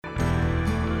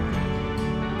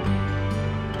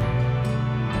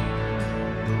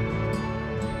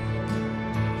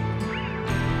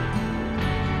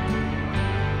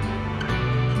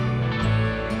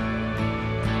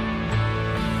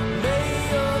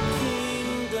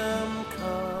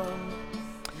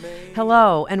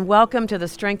Hello, and welcome to the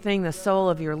Strengthening the Soul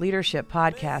of Your Leadership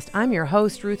podcast. I'm your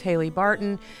host, Ruth Haley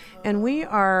Barton, and we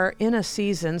are in a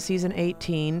season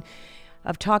 18,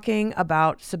 of talking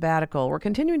about sabbatical. We're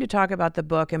continuing to talk about the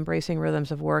book, Embracing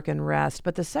Rhythms of Work and Rest,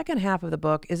 but the second half of the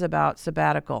book is about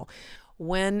sabbatical,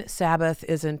 when Sabbath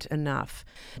isn't enough.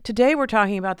 Today we're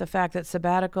talking about the fact that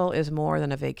sabbatical is more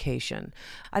than a vacation.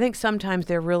 I think sometimes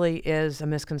there really is a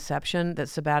misconception that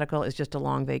sabbatical is just a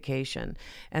long vacation,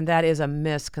 and that is a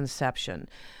misconception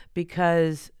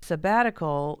because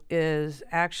sabbatical is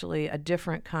actually a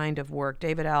different kind of work.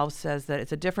 David Alves says that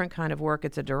it's a different kind of work.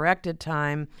 It's a directed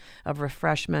time of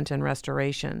refreshment and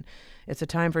restoration. It's a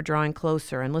time for drawing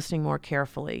closer and listening more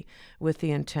carefully with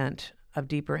the intent of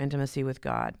deeper intimacy with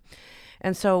God.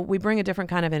 And so we bring a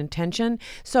different kind of intention.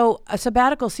 So a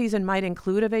sabbatical season might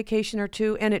include a vacation or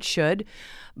two, and it should,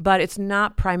 but it's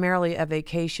not primarily a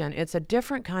vacation. It's a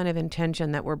different kind of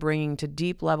intention that we're bringing to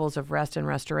deep levels of rest and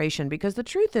restoration, because the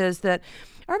truth is that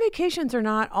our vacations are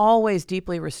not always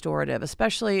deeply restorative,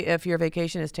 especially if your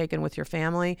vacation is taken with your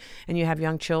family and you have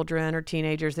young children or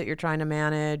teenagers that you're trying to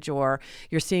manage, or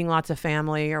you're seeing lots of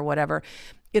family or whatever.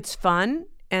 It's fun,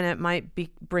 and it might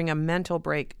bring a mental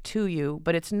break to you,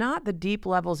 but it's not the deep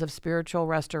levels of spiritual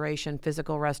restoration,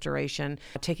 physical restoration,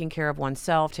 taking care of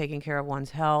oneself, taking care of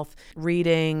one's health,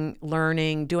 reading,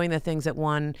 learning, doing the things that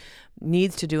one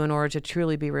needs to do in order to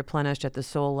truly be replenished at the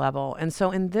soul level. And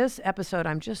so in this episode,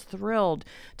 I'm just thrilled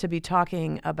to be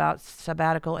talking about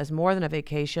sabbatical as more than a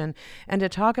vacation, and to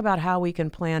talk about how we can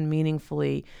plan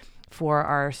meaningfully for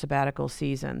our sabbatical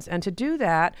seasons. And to do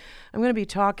that, I'm going to be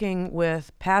talking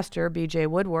with Pastor B.J.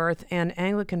 Woodworth and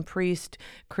Anglican priest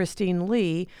Christine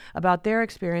Lee about their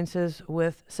experiences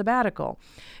with sabbatical.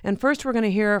 And first, we're going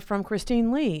to hear from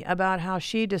Christine Lee about how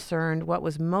she discerned what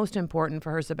was most important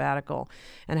for her sabbatical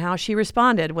and how she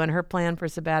responded when her plan for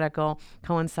sabbatical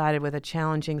coincided with a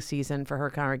challenging season for her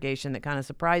congregation that kind of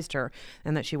surprised her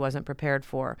and that she wasn't prepared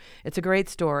for. It's a great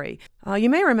story. You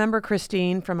may remember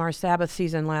Christine from our Sabbath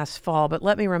season last fall, but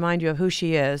let me remind you of who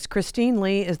she is. Christine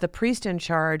Lee is the priest in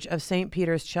charge of St.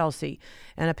 Peter's Chelsea,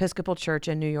 an Episcopal church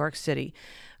in New York City.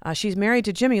 She's married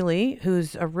to Jimmy Lee,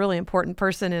 who's a really important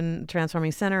person in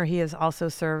Transforming Center. He has also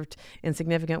served in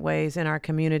significant ways in our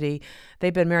community.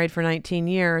 They've been married for 19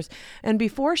 years. And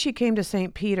before she came to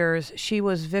St. Peter's, she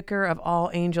was vicar of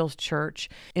All Angels Church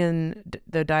in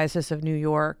the Diocese of New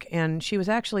York. And she was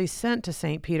actually sent to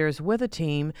St. Peter's with a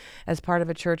team as part of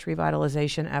a church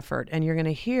revitalization effort. And you're going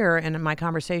to hear in my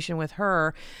conversation with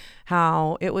her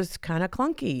how it was kind of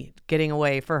clunky getting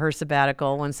away for her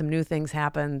sabbatical when some new things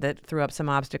happened that threw up some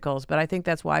obstacles. But I think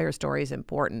that's why her story is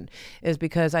important, is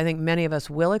because I think many of us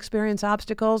will experience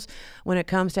obstacles when it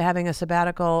comes to having a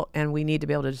sabbatical, and we need to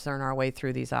be able to discern our way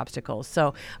through these obstacles.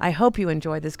 So I hope you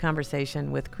enjoyed this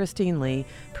conversation with Christine Lee,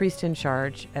 priest in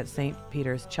charge at St.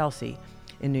 Peter's Chelsea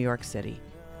in New York City.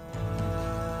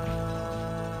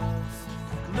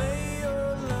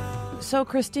 So,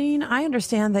 Christine, I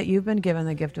understand that you've been given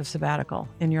the gift of sabbatical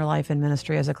in your life and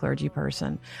ministry as a clergy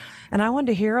person. And I wanted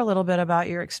to hear a little bit about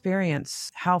your experience.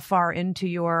 How far into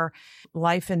your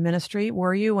life and ministry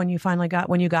were you when you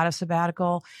got a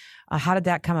sabbatical? How did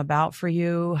that come about for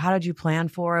you? How did you plan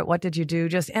for it? What did you do?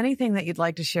 Just anything that you'd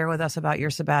like to share with us about your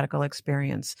sabbatical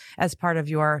experience as part of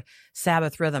your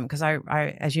Sabbath rhythm. Because I,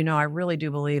 as you know, I really do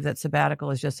believe that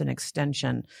sabbatical is just an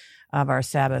extension of our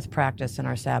Sabbath practice and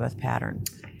our Sabbath pattern.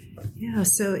 Yeah,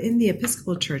 so in the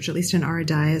Episcopal Church, at least in our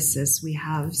diocese, we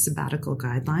have sabbatical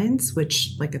guidelines,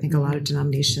 which, like I think a lot of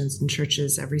denominations and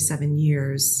churches, every 7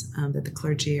 years, that the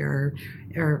clergy are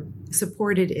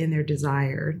supported in their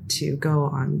desire to go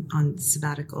on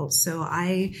sabbatical. So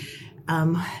I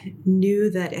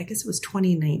knew that, I guess it was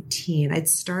 2019, I'd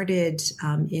started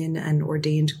in an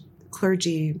ordained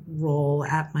clergy role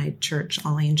at my church,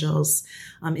 All Angels,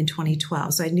 in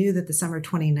 2012. So I knew that the summer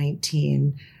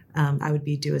 2019, I would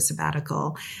do a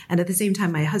sabbatical. And at the same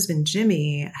time, my husband,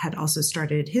 Jimmy, had also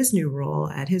started his new role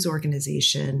at his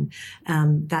organization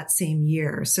that same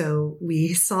year. So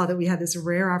we saw that we had this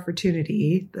rare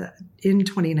opportunity in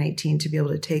 2019 to be able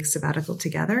to take sabbatical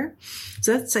together.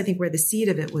 So that's, I think, where the seed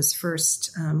of it was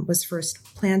first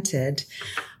planted.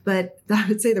 But I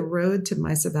would say the road to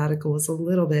my sabbatical was a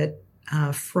little bit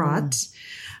fraught.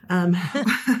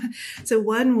 So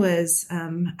one was,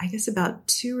 I guess about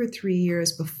 2 or 3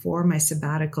 years before my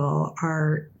sabbatical,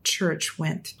 our church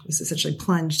was essentially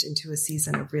plunged into a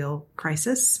season of real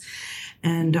crisis.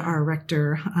 And our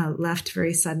rector left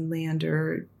very suddenly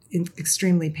under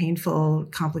extremely painful,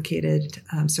 complicated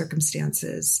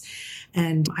circumstances.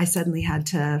 And I suddenly had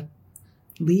to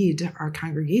lead our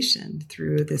congregation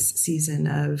through this season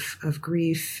of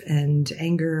grief and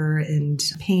anger and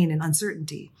pain and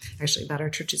uncertainty, actually, about our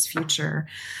church's future.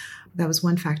 That was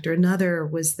one factor. Another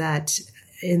was that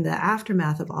in the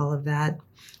aftermath of all of that,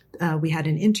 we had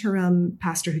an interim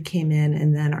pastor who came in,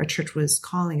 and then our church was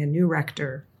calling a new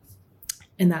rector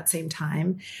in that same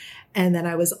time. And then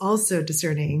I was also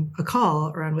discerning a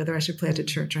call around whether I should plant a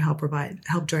church or help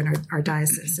join our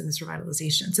diocese in this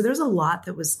revitalization. So there was a lot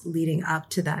that was leading up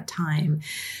to that time.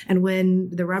 And when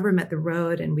the rubber met the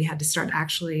road and we had to start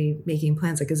actually making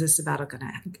plans, like, is this sabbatical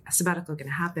going to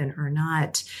happen or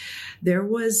not? There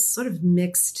was sort of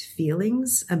mixed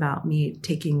feelings about me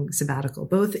taking sabbatical,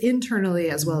 both internally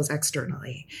as well as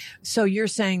externally. So you're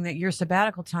saying that your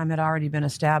sabbatical time had already been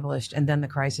established and then the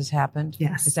crisis happened?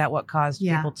 Yes. Is that what caused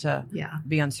people to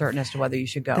be uncertain as to whether you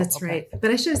should go? That's right. But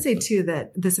I should say too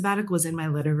that the sabbatical was in my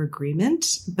letter of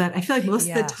agreement, but I feel like most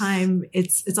of the time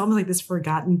it's almost like this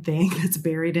forgotten thing that's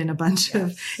buried in a bunch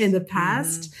of in the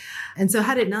past. Mm-hmm. And so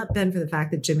had it not been for the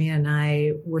fact that Jimmy and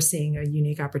I were seeing a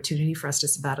unique opportunity for us to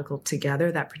sabbatical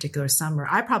together that particular summer,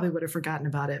 I probably would have forgotten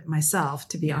about it myself,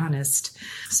 to be honest.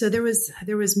 So there was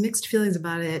mixed feelings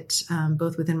about it,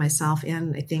 both within myself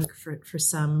and I think for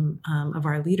some of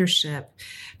our leadership,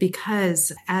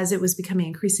 because as it was becoming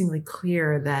increasingly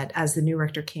clear that as the new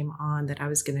rector came on, that I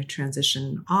was going to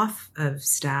transition off of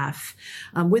staff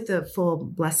with the full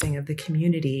blessing of the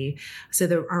community.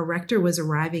 So our rector was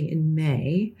arriving in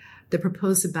May. The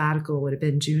proposed sabbatical would have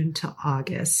been June to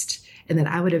August. And then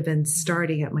I would have been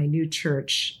starting at my new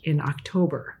church in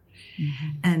October. Mm-hmm.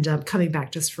 And coming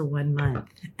back just for 1 month.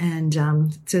 And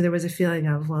so there was a feeling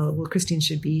of, well, Christine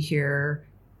should be here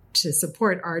to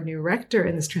support our new rector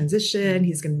in this transition.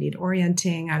 He's going to need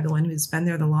orienting. I'm the one who's been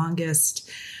there the longest.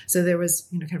 So there was,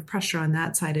 kind of pressure on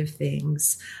that side of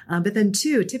things. But then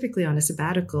too, typically on a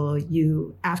sabbatical,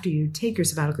 after you take your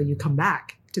sabbatical, you come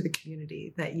back to the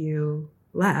community that you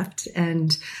left.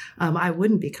 And I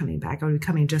wouldn't be coming back. I would be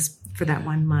coming just for that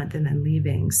 1 month and then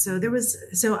leaving. So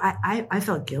I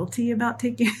felt guilty about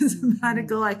taking a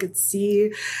sabbatical. I could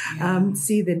see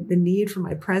the need for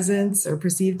my presence, or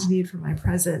perceived need for my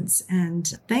presence. And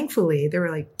thankfully there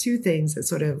were like two things that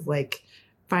sort of like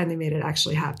finally made it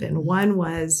actually happen. One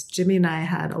was Jimmy and I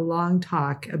had a long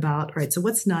talk about, all right, so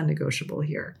what's non-negotiable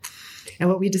here? And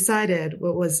what we decided,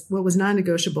 what was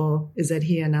non-negotiable, is that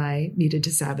he and I needed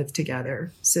to Sabbath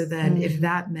together. So then if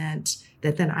that meant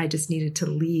that then I just needed to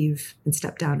leave and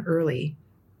step down early,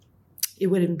 it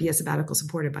wouldn't be a sabbatical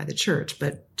supported by the church,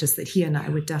 but just that he and I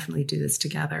would definitely do this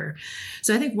together.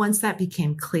 So I think once that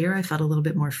became clear, I felt a little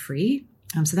bit more free.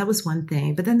 So that was one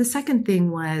thing. But then the second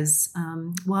thing was,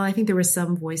 I think there were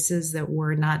some voices that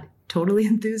were not totally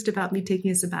enthused about me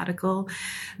taking a sabbatical,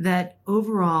 that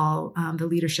overall, the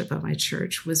leadership of my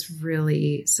church was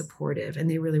really supportive, and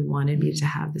they really wanted me to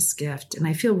have this gift. And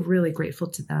I feel really grateful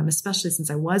to them, especially since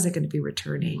I wasn't going to be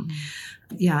returning.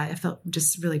 Mm-hmm. Yeah, I felt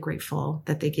just really grateful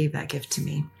that they gave that gift to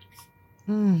me.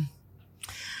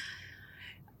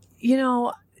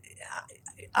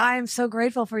 I'm so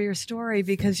grateful for your story,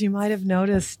 because you might have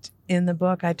noticed in the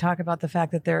book, I talk about the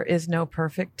fact that there is no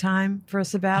perfect time for a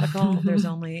sabbatical. There's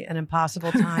only an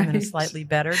impossible time and a slightly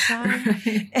better time.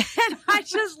 Right. And I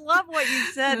just love what you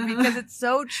said, because it's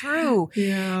so true.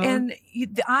 Yeah. And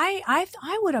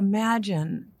I would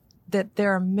imagine that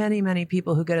there are many, many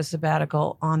people who get a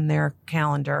sabbatical on their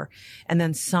calendar, and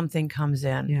then something comes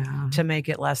in to make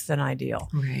it less than ideal.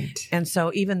 Right. And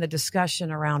so even the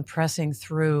discussion around pressing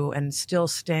through and still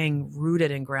staying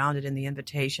rooted and grounded in the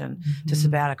invitation to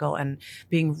sabbatical, and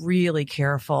being really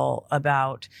careful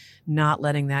about not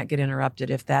letting that get interrupted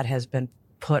if that has been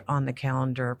put on the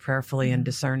calendar prayerfully and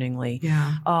discerningly.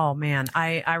 Yeah. Oh man,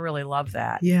 I really love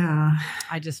that. Yeah.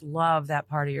 I just love that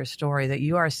part of your story, that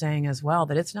you are saying as well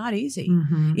that it's not easy.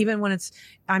 Even when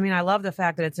I love the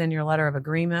fact that it's in your letter of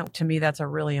agreement. To me, that's a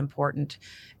really important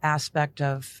aspect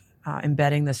of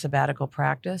embedding the sabbatical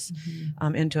practice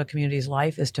into a community's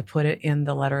life, is to put it in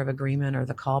the letter of agreement or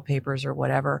the call papers or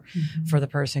whatever for the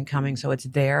person coming. So it's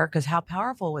there. Because how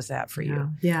powerful was that for you?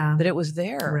 Yeah. That it was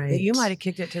there. Right. That you might have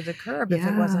kicked it to the curb if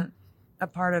it wasn't a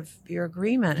part of your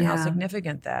agreement, and how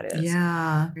significant that is.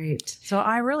 Yeah. Great. So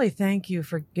I really thank you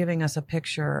for giving us a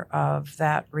picture of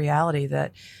that reality,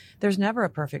 that there's never a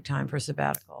perfect time for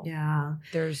sabbatical. Yeah.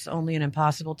 There's only an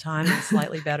impossible time and a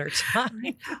slightly better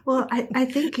time. Well, I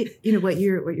think, what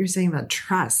you're saying about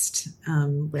trust,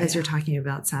 as you're talking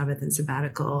about Sabbath and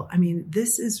sabbatical, I mean,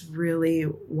 this is really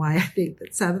why I think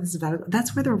that Sabbath and sabbatical,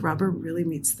 that's where the rubber really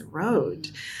meets the road.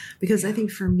 Because I think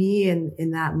for me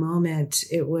in that moment,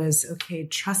 it was, okay,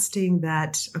 trusting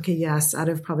that, okay, yes, out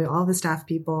of probably all the staff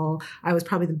people, I was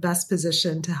probably the best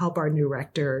positioned to help our new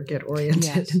rector get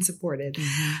oriented and supported.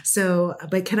 Mm-hmm. So,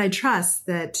 but can I trust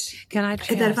that, that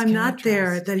if I'm not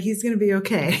there, that he's going to be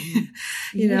okay?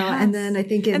 You know, and then I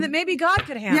think, and that maybe God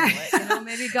could handle it. You know,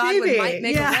 maybe God might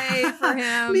make a way for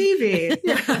him. Maybe.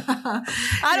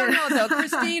 I don't know though,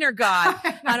 Christine or God.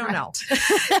 I don't know.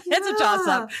 It's a toss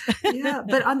up.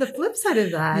 But on the flip side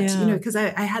of that, because I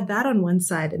had that on one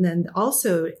side, and then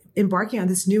also embarking on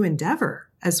this new endeavor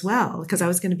as well, because I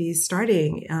was going to be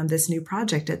starting this new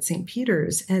project at St.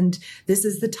 Peter's. And this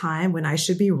is the time when I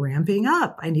should be ramping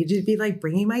up. I needed to be like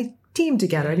bringing my team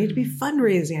together. I need to be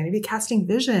fundraising. I need to be casting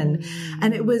vision.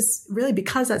 And it was really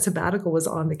because that sabbatical was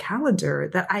on the calendar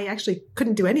that I actually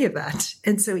couldn't do any of that.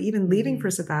 And so even leaving for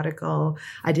sabbatical,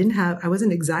 I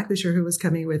wasn't exactly sure who was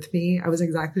coming with me. I wasn't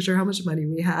exactly sure how much money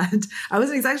we had. I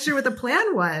wasn't exactly sure what the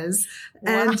plan was.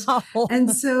 And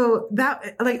so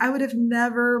that, I would have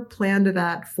never planned it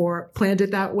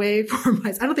that way for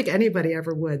myself. I don't think anybody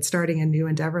ever would, starting a new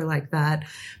endeavor like that.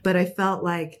 But I felt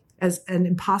like, as an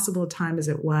impossible time as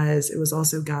it was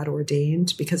also God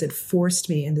ordained, because it forced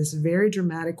me in this very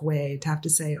dramatic way to have to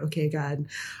say, okay, God,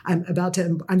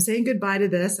 I'm saying goodbye to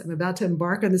this. I'm about to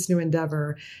embark on this new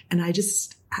endeavor. And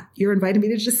you're inviting me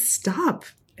to just stop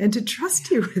and to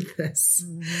trust you with this.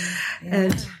 Mm-hmm.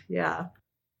 And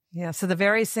Yeah, so the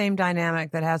very same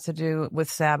dynamic that has to do with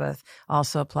Sabbath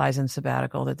also applies in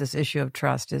sabbatical, that this issue of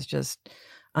trust is just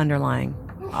underlying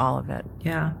all of it.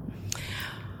 Yeah.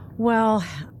 Well,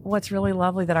 what's really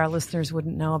lovely that our listeners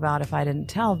wouldn't know about if I didn't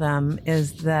tell them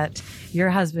is that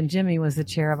your husband, Jimmy, was the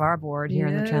chair of our board here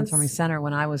in the Transforming Center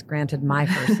when I was granted my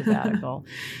first sabbatical.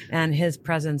 And his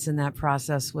presence in that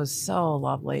process was so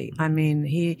lovely. I mean,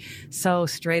 he so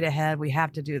straight ahead, we're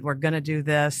going to do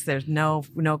this. There's no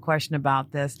question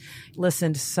about this.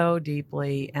 Listened so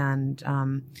deeply and,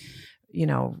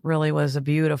 really was a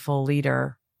beautiful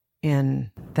leader in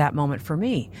that moment for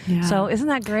me. Yeah. So isn't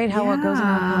that great how what goes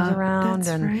around comes around,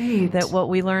 and that what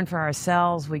we learn for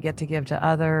ourselves, we get to give to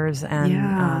others.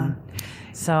 And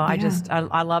so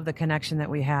I love the connection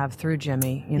that we have through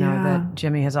Jimmy, that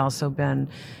Jimmy has also been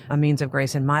a means of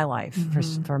grace in my life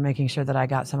for making sure that I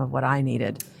got some of what I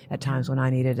needed at times when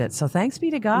I needed it. So thanks be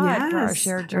to God for our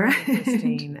shared journey,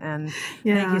 Christine. And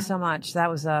thank you so much. That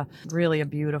was really a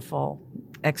beautiful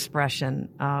expression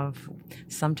of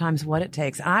sometimes what it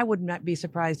takes. I would not be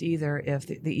surprised either if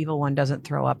the evil one doesn't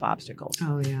throw up obstacles to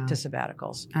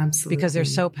sabbaticals. Absolutely. Because they're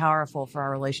so powerful for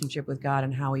our relationship with God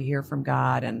and how we hear from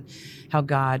God and how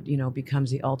God,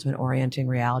 becomes the ultimate orienting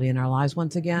reality in our lives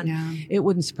once again. Yeah. It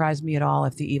wouldn't surprise me at all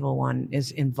if the evil one is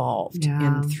involved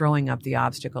in throwing up the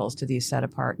obstacles to these set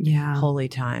apart holy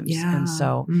times. Yeah. And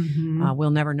so we'll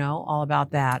never know all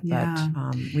about that,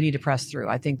 but we need to press through.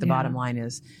 I think the bottom line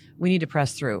is we need to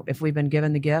press through. If we've been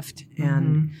given the gift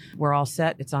and we're all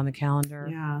set, it's on the calendar,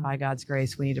 by God's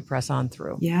grace, we need to press on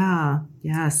through. Yeah.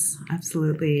 Yes,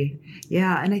 absolutely.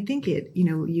 Yeah. And I think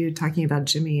you talking about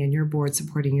Jimmy and your board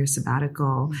supporting your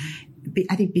sabbatical,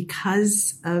 I think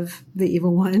because of the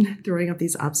evil one throwing up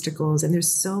these obstacles, and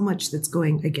there's so much that's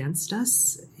going against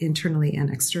us internally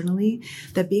and externally,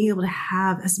 that being able to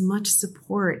have as much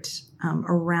support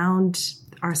around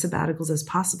our sabbaticals as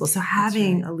possible. So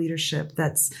having a leadership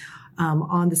that's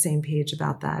on the same page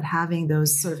about that, having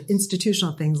those sort of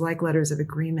institutional things like letters of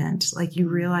agreement, like you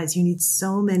realize you need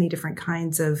so many different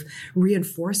kinds of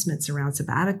reinforcements around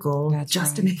sabbatical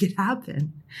to make it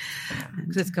happen.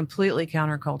 Because it's completely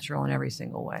countercultural in every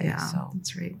single way. Yeah, so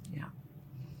that's right. Yeah.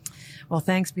 Well,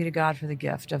 thanks be to God for the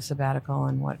gift of sabbatical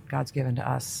and what God's given to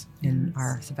us in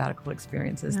our sabbatical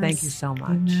experiences. Yes. Thank you so much.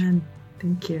 Amen.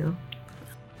 Thank you.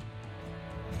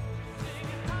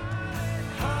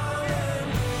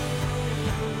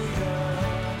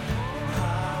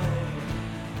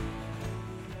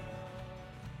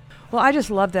 Well, I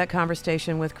just love that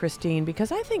conversation with Christine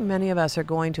because I think many of us are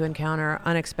going to encounter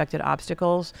unexpected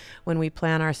obstacles when we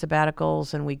plan our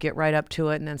sabbaticals and we get right up to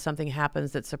it and then something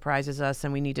happens that surprises us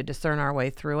and we need to discern our way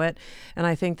through it. And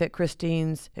I think that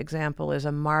Christine's example is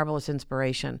a marvelous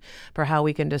inspiration for how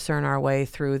we can discern our way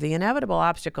through the inevitable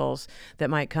obstacles that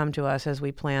might come to us as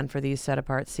we plan for these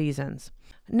set-apart seasons.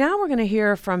 Now we're going to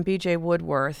hear from B.J.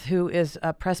 Woodworth, who is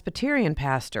a Presbyterian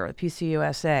pastor at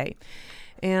PCUSA.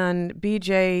 And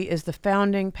BJ is the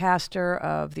founding pastor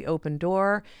of the Open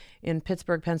Door in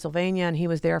Pittsburgh, Pennsylvania, and he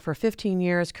was there for 15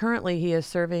 years. Currently, he is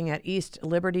serving at East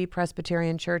Liberty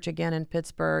Presbyterian Church, again in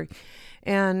Pittsburgh.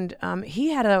 And he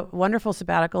had a wonderful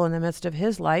sabbatical in the midst of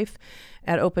his life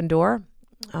at Open Door.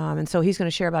 And so he's going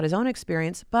to share about his own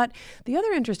experience. But the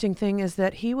other interesting thing is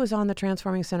that he was on the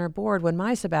Transforming Center board when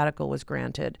my sabbatical was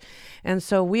granted. And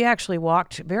so we actually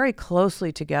walked very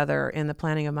closely together in the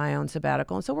planning of my own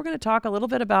sabbatical. And so we're going to talk a little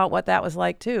bit about what that was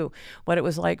like too, what it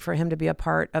was like for him to be a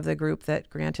part of the group that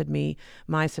granted me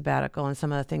my sabbatical and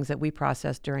some of the things that we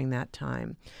processed during that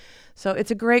time. So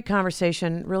it's a great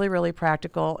conversation, really, really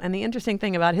practical. And the interesting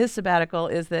thing about his sabbatical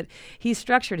is that he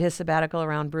structured his sabbatical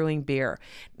around brewing beer.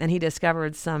 And he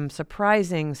discovered some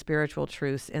surprising spiritual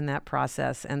truths in that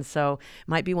process. And so it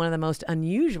might be one of the most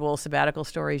unusual sabbatical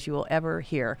stories you will ever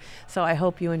hear. So I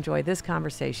hope you enjoy this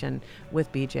conversation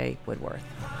with BJ Woodworth.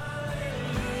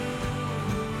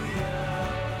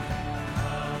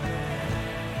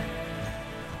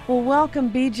 Well,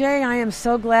 welcome, BJ. I am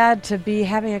so glad to be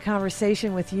having a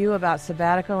conversation with you about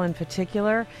sabbatical in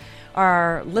particular.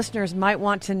 Our listeners might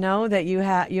want to know that you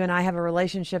and I have a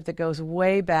relationship that goes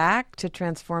way back to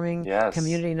Transforming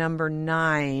Community number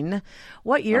 9.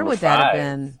 What year would that have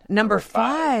been? Number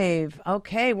 5.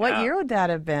 Okay. What year would that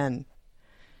have been?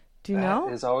 Do you know?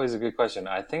 That is always a good question.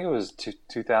 I think it was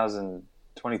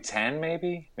 2010,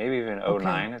 maybe even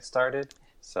 2009 it started.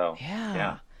 So,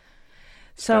 yeah.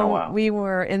 So we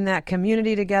were in that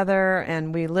community together,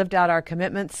 and we lived out our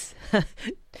commitments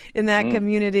in that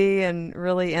community and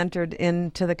really entered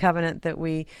into the covenant that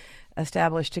we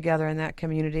established together in that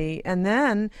community. And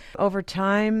then over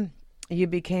time, you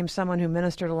became someone who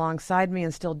ministered alongside me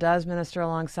and still does minister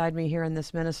alongside me here in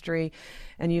this ministry.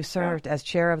 And you've served as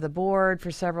chair of the board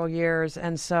for several years.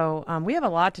 And so we have a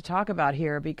lot to talk about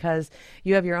here because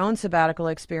you have your own sabbatical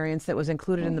experience that was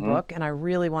included in the book. And I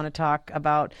really want to talk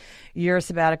about your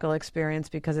sabbatical experience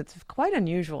because it's quite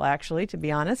unusual, actually, to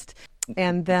be honest.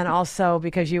 And then also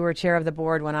because you were chair of the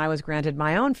board when I was granted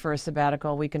my own first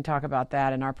sabbatical, we can talk about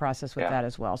that and our process with that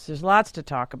as well. So there's lots to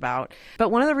talk about. But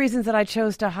one of the reasons that I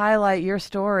chose to highlight your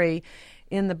story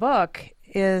in the book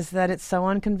is that it's so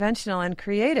unconventional and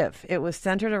creative. It was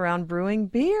centered around brewing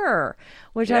beer,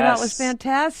 which I thought was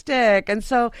fantastic. And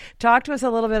so talk to us a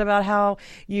little bit about how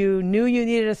you knew you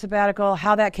needed a sabbatical,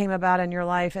 how that came about in your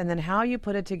life, and then how you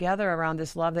put it together around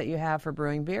this love that you have for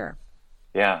brewing beer.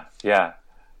 Yeah.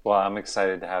 Well, I'm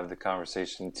excited to have the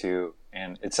conversation too.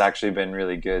 And it's actually been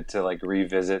really good to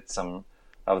revisit some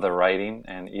of the writing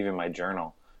and even my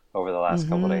journal over the last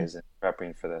couple of days in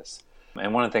prepping for this.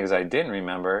 And one of the things I didn't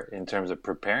remember in terms of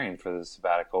preparing for the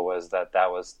sabbatical was that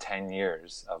was 10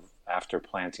 years after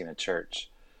planting a church.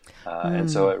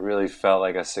 And so it really felt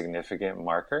like a significant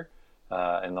marker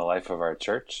in the life of our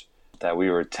church that we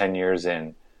were 10 years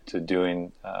in to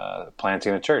doing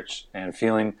planting a church and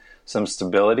feeling some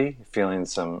stability, feeling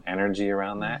some energy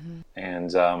around that,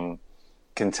 and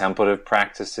contemplative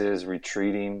practices,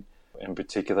 retreating, in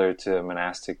particular to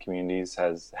monastic communities,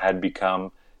 had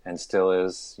become and still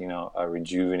is, a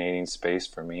rejuvenating space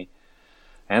for me.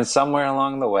 And somewhere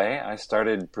along the way, I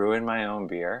started brewing my own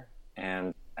beer,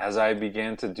 and as I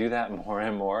began to do that more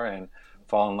and more, and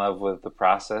fall in love with the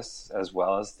process as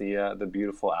well as the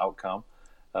beautiful outcome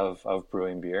of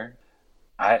brewing beer,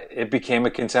 it became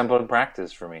a contemplative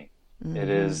practice for me. It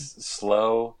is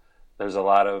slow. There's a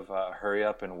lot of hurry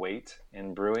up and wait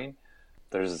in brewing.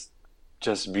 There's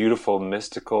just beautiful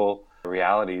mystical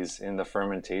realities in the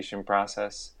fermentation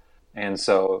process. And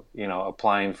so,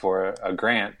 applying for a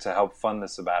grant to help fund the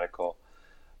sabbatical,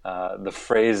 the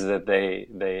phrase that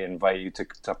they invite you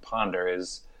to ponder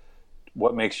is,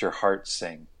 what makes your heart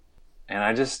sing? And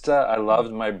I just, I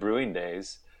loved my brewing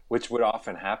days, which would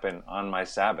often happen on my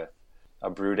Sabbath. A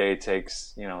brew day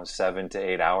takes, 7 to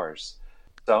 8 hours.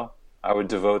 So I would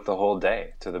devote the whole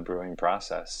day to the brewing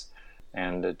process.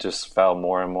 And it just fell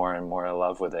more and more and more in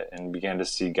love with it and began to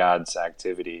see God's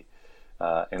activity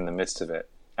in the midst of it.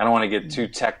 I don't want to get too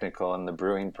technical in the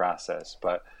brewing process,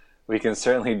 but we can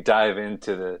certainly dive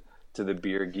into the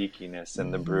beer geekiness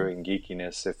and the brewing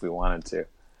geekiness if we wanted to.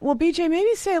 Well, BJ,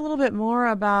 maybe say a little bit more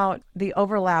about the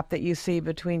overlap that you see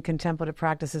between contemplative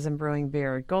practices and brewing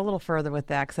beer. Go a little further with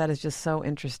that, because that is just so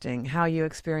interesting, how you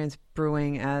experience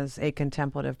brewing as a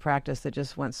contemplative practice that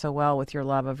just went so well with your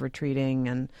love of retreating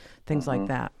and things like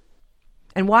that.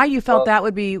 And why you felt that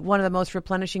would be one of the most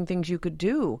replenishing things you could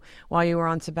do while you were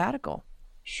on sabbatical.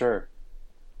 Sure.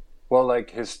 Well,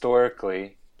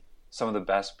 historically, some of the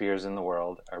best beers in the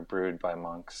world are brewed by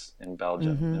monks in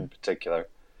Belgium in particular.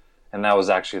 And that was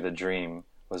actually the dream,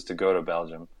 was to go to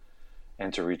Belgium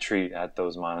and to retreat at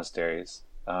those monasteries.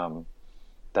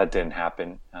 that didn't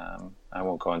happen. I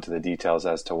won't go into the details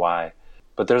as to why,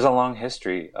 but there's a long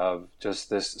history of just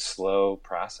this slow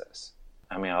process.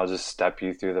 I mean, I'll just step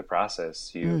you through the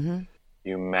process.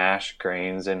 You mash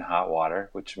grains in hot water,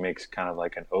 which makes kind of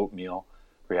like an oatmeal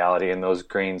reality, and those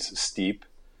grains steep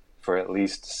for at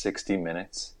least 60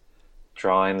 minutes,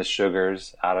 drawing the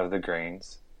sugars out of the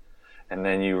grains. And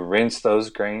then you rinse those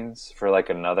grains for like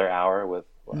another hour with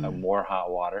more hot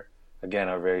water. Again,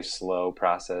 a very slow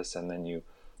process. And then you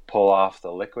pull off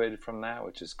the liquid from that,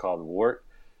 which is called wort,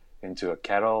 into a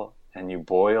kettle, and you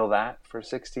boil that for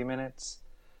 60 minutes.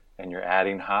 And you're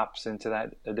adding hops into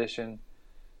that addition.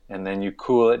 And then you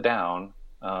cool it down,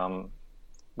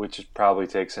 which probably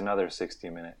takes another 60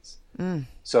 minutes.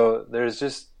 So there's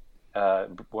just,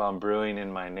 while I'm brewing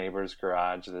in my neighbor's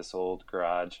garage, this old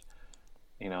garage,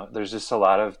 there's just a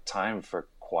lot of time for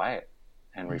quiet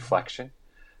and reflection,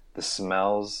 the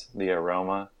smells, the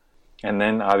aroma. And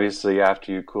then obviously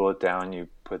after you cool it down, you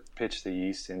pitch the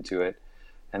yeast into it,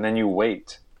 and then you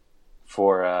wait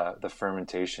for the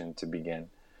fermentation to begin.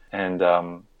 And,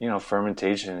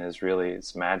 fermentation is really,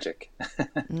 it's magic.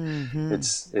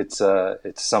 It's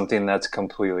something that's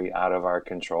completely out of our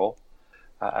control.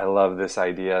 I love this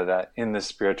idea that in the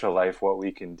spiritual life, what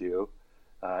we can do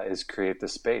is create the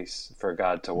space for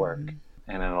God to work.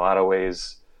 And in a lot of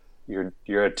ways,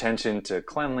 your attention to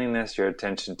cleanliness, your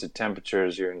attention to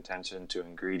temperatures, your attention to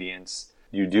ingredients,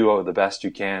 you do the best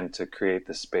you can to create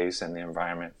the space and the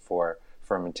environment for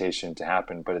fermentation to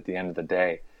happen. But at the end of the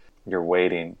day, you're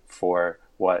waiting for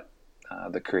what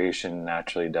the creation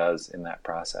naturally does in that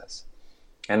process.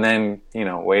 And then,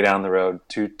 way down the road,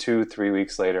 3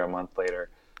 weeks later, a month later,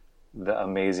 the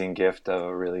amazing gift of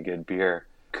a really good beer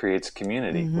creates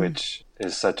community, which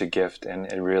is such a gift. And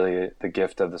it really, the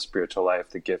gift of the spiritual life,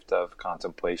 the gift of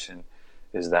contemplation,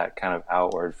 is that kind of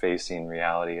outward facing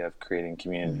reality of creating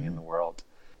community in the world.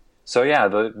 So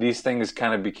yeah, these things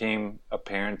kind of became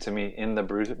apparent to me in the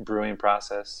brewing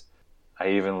process. I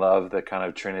even love the kind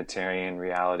of Trinitarian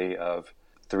reality of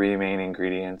 3 main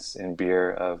ingredients in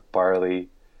beer of barley,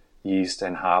 yeast,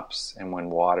 and hops. And when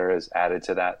water is added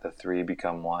to that, the 3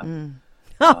 become 1.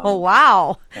 Oh,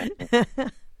 wow.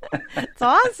 It's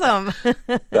awesome.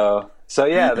 So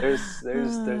yeah, there's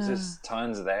just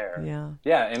tons there.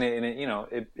 Yeah. And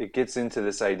it gets into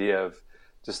this idea of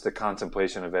just the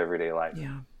contemplation of everyday life.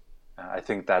 Yeah. I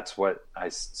think that's what I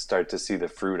start to see the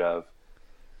fruit of,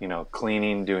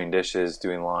 cleaning, doing dishes,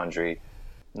 doing laundry,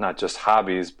 not just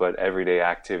hobbies, but everyday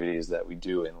activities that we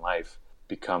do in life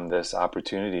become this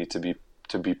opportunity to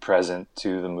be present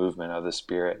to the movement of the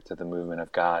Spirit, to the movement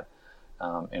of God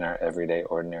in our everyday,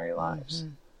 ordinary lives.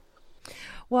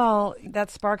 Well,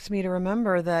 that sparks me to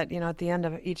remember that, at the end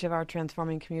of each of our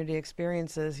transforming community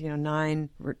experiences, 9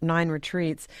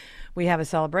 retreats, we have a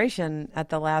celebration at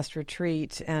the last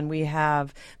retreat, and we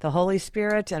have the Holy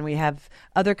Spirit, and we have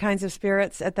other kinds of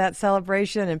spirits at that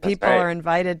celebration, and people are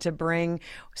invited to bring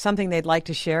something they'd like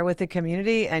to share with the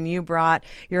community, and you brought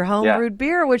your home-brewed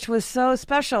beer, which was so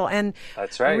special. And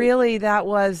that's right. Really, that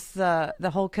was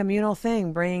the whole communal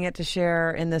thing, bringing it to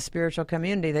share in the spiritual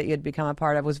community that you'd become a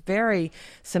part of was very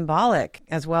symbolic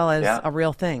as well as a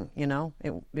real thing.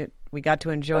 We got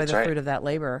to enjoy the fruit of that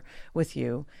labor with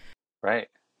you. Right.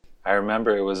 I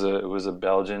remember it was a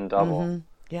Belgian double.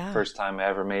 Yeah. First time I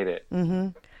ever made it.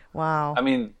 Wow. I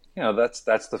mean, that's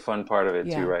the fun part of it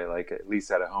too, right? Like at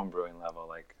least at a home brewing level,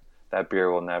 like that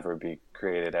beer will never be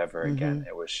created ever again.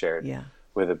 It was shared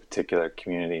with a particular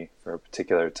community for a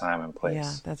particular time and place.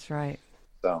 Yeah, that's right.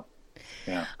 So.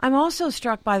 Yeah. I'm also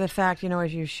struck by the fact,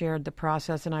 as you shared the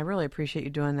process, and I really appreciate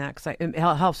you doing that because it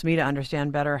helps me to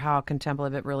understand better how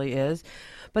contemplative it really is.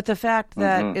 But the fact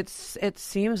that it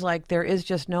seems like there is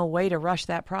just no way to rush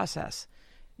that process.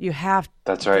 You have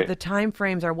That's right. The time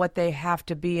frames are what they have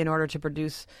to be in order to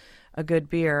produce a good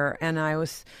beer. And I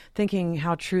was thinking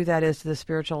how true that is to the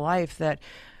spiritual life, that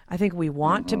I think we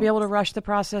want to be able to rush the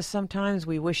process sometimes.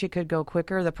 We wish it could go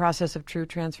quicker, the process of true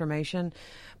transformation.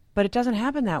 But it doesn't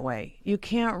happen that way. You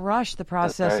can't rush the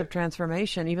process of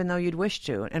transformation, even though you'd wish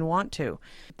to and want to.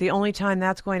 The only time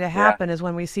that's going to happen is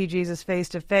when we see Jesus face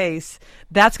to face.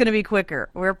 That's going to be quicker.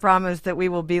 We're promised that we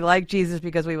will be like Jesus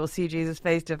because we will see Jesus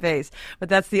face to face. But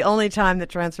that's the only time that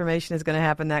transformation is going to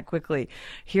happen that quickly.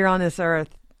 Here on this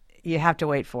earth, you have to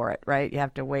wait for it, right? You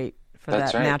have to wait for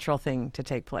that natural thing to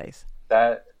take place.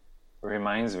 That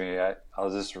reminds me, I'll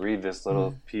just read this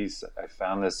little piece. I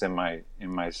found this in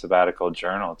my sabbatical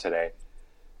journal today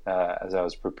as I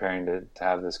was preparing to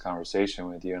have this conversation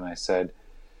with you. And I said,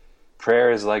 prayer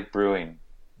is like brewing.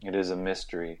 It is a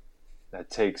mystery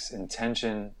that takes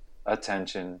intention,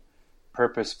 attention,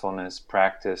 purposefulness,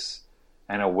 practice,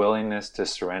 and a willingness to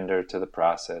surrender to the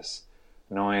process,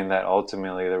 knowing that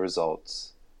ultimately the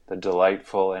results, the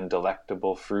delightful and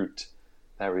delectable fruit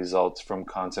that results from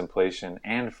contemplation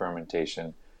and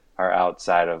fermentation, are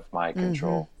outside of my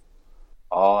control.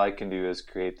 All I can do is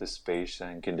create the space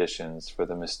and conditions for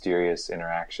the mysterious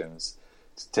interactions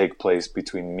to take place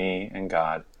between me and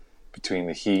God, between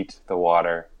the heat, the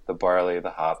water, the barley,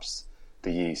 the hops,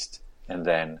 the yeast, and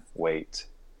then wait.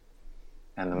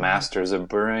 And the masters of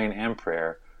brewing and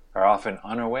prayer are often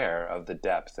unaware of the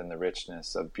depth and the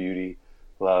richness of beauty,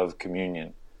 love,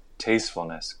 communion,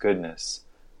 tastefulness, goodness,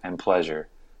 and pleasure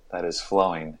that is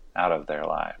flowing out of their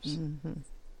lives.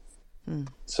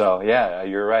 So yeah,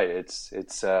 you're right.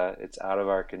 It's out of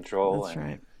our control. That's and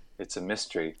right. It's a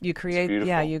mystery. You create,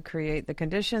 beautiful. you create the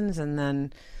conditions, and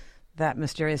then that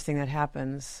mysterious thing that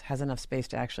happens has enough space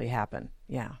to actually happen.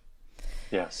 Yeah.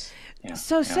 Yes. Yeah.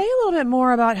 So say a little bit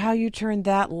more about how you turned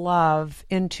that love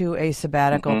into a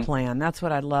sabbatical plan. That's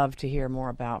what I'd love to hear more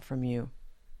about from you.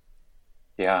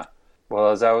 Yeah. Well,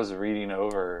 as I was reading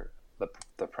over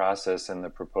the process and the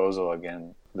proposal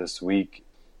again this week,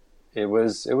 it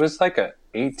was like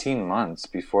 18 months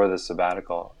before the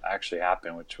sabbatical actually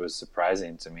happened, which was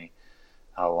surprising to me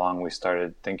how long we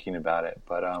started thinking about it.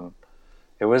 But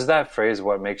it was that phrase,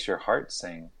 "What makes your heart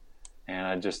sing?"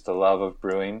 And just the love of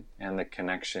brewing and the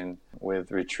connection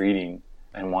with retreating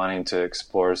and wanting to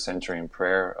explore centering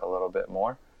prayer a little bit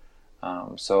more.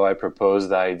 So I proposed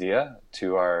the idea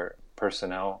to our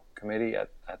personnel committee at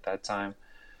that time,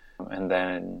 and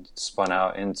then spun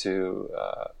out into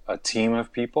a team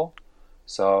of people.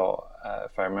 So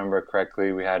if I remember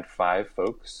correctly, we had 5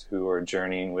 folks who were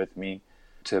journeying with me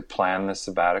to plan the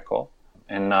sabbatical,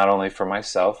 and not only for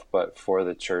myself, but for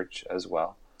the church as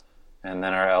well. And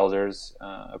then our elders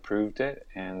approved it,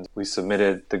 and we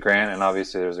submitted the grant, and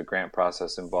obviously there's a grant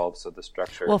process involved, so the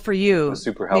structure for you, was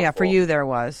super helpful. Yeah, for you there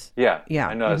was. Yeah. Yeah.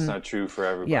 I know that's not true for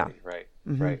everybody. Yeah.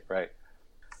 Right.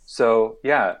 So,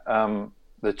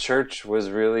 the church was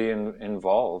really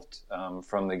involved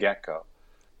from the get-go,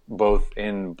 both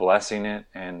in blessing it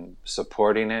and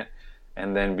supporting it,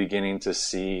 and then beginning to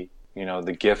see,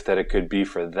 the gift that it could be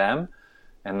for them.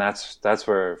 And that's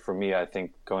where, for me, I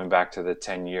think going back to the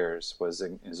 10 years was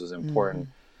important.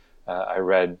 I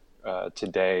read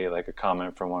today like a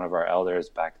comment from one of our elders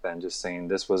back then, just saying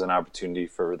this was an opportunity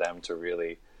for them to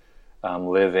really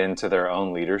live into their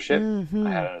own leadership. I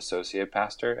had an associate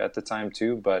pastor at the time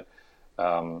too, but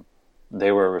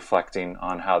they were reflecting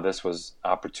on how this was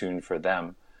opportune for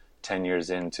them 10 years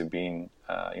into being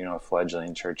a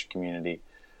fledgling church community,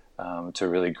 to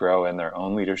really grow in their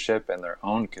own leadership and their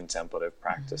own contemplative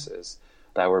practices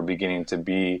that were beginning to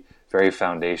be very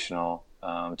foundational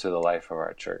to the life of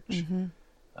our church.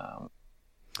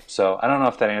 So I don't know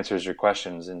if that answers your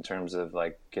questions in terms of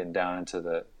like getting down into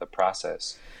the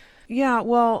process. Yeah,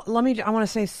 well, I want to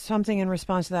say something in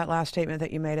response to that last statement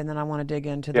that you made, and then I want to dig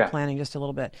into the planning just a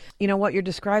little bit. What you're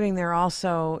describing there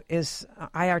also is,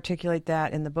 I articulate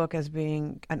that in the book as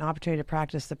being an opportunity to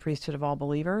practice the priesthood of all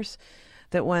believers.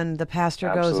 That when the pastor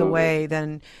goes away,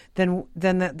 then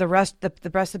the rest of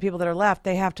the people that are left,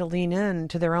 they have to lean in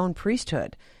to their own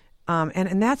priesthood,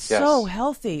 and that's so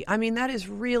healthy. I mean, that is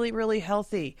really, really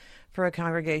healthy for a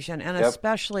congregation, and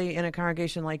especially in a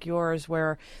congregation like yours,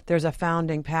 where there's a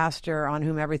founding pastor on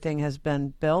whom everything has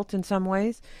been built in some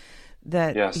ways.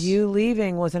 That you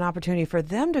leaving was an opportunity for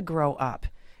them to grow up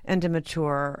and to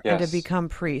mature and to become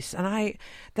priests, and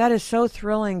that is so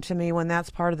thrilling to me when that's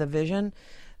part of the vision.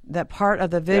 That part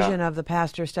of the vision of the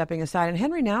pastor stepping aside. And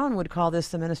Henry Nouwen would call this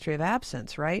the ministry of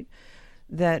absence, right?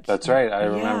 That's right. I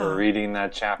remember reading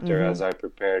that chapter as I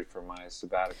prepared for my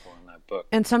sabbatical in that book.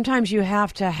 And sometimes you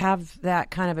have to have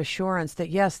that kind of assurance that,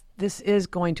 yes, this is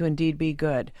going to indeed be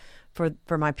good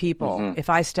for my people. If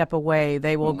I step away,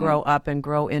 they will grow up and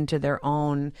grow into their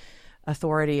own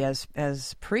authority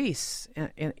as priests,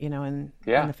 in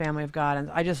the family of God. And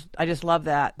I just love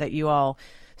that you all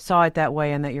saw it that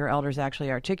way, and that your elders actually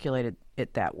articulated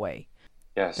it that way.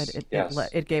 Yes,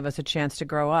 that it gave us a chance to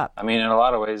grow up. I mean, in a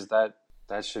lot of ways, that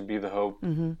should be the hope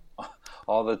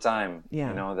all the time.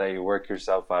 Yeah. That you work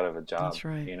yourself out of a job. That's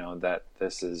right. That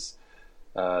this is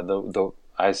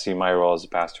I see my role as a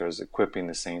pastor as equipping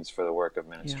the saints for the work of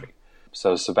ministry. Yeah.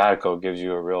 So sabbatical gives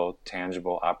you a real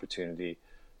tangible opportunity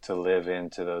to live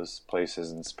into those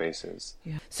places and spaces.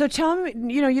 Yeah. So tell me,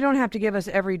 you don't have to give us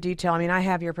every detail. I mean, I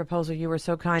have your proposal. You were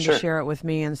so kind to share it with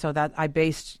me, and so that I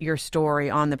based your story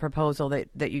on the proposal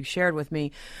that you shared with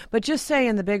me. But just say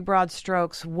in the big broad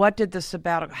strokes,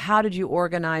 how did you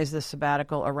organize the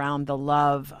sabbatical around the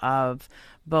love of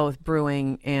both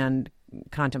brewing and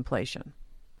contemplation?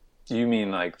 You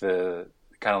mean like the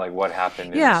kind of like what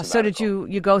happened. Yeah. So did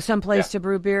you go someplace to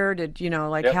brew beer? How did you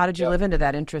Yep. live into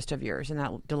that interest of yours and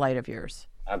that delight of yours?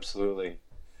 Absolutely.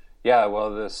 Yeah,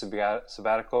 well, the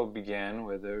sabbatical began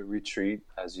with a retreat,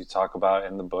 as you talk about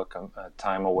in the book, a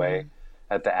time away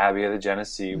at the Abbey of the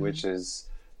Genesee, which is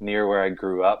near where I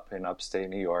grew up in upstate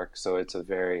New York. So it's a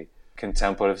very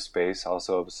contemplative space,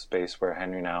 also a space where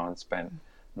Henry Nouwen spent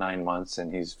 9 months,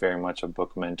 and he's very much a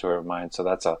book mentor of mine. So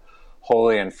that's a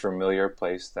holy and familiar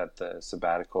place that the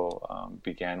sabbatical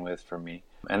began with for me.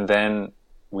 And then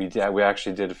we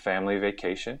actually did a family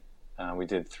vacation. We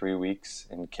did 3 weeks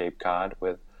in Cape Cod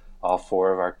with all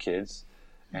 4 of our kids,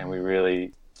 and we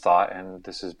really thought, and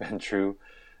this has been true,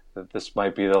 that this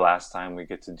might be the last time we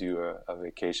get to do a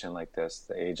vacation like this.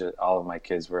 All of my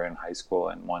kids were in high school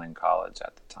and one in college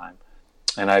at the time.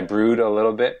 And I brewed a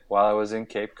little bit while I was in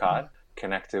Cape Cod,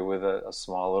 connected with a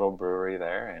small little brewery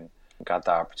there, and got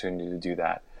the opportunity to do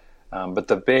that. But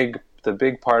the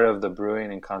big part of the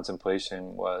brewing and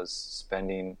contemplation was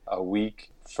spending a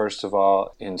week, first of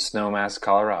all, in Snowmass,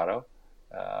 Colorado,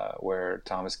 where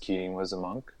Thomas Keating was a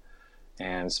monk,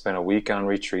 and spent a week on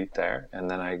retreat there. And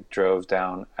then I drove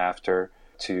down after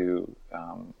to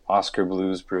Oscar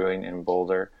Blues Brewing in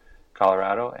Boulder,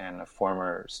 Colorado, and a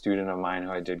former student of mine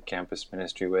who I did campus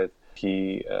ministry with,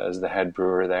 he is the head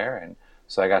brewer there. And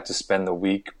so I got to spend the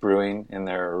week brewing in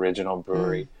their original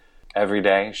brewery every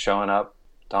day, showing up,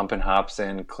 dumping hops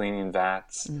in, cleaning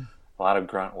vats, a lot of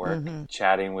grunt work,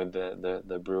 chatting with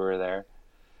the brewer there.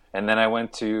 And then I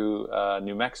went to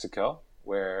New Mexico,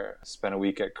 where I spent a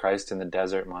week at Christ in the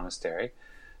Desert Monastery.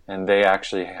 And they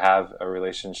actually have a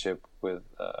relationship with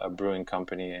a brewing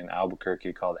company in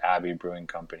Albuquerque called Abbey Brewing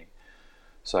Company.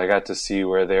 So I got to see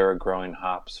where they were growing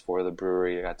hops for the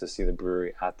brewery. I got to see the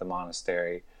brewery at the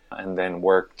monastery, and then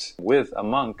worked with a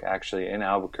monk actually in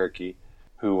Albuquerque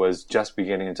who was just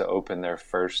beginning to open their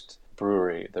first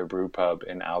brewery, their brew pub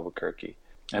in Albuquerque.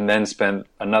 And then spent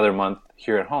another month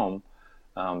here at home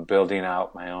building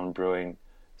out my own brewing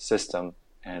system,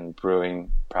 and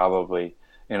brewing probably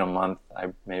in a month. I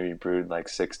maybe brewed like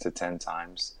 6 to 10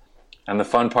 times. And the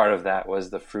fun part of that was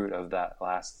the fruit of that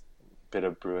last bit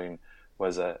of brewing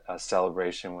was a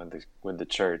celebration with the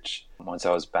church once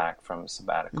I was back from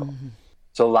sabbatical.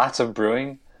 So lots of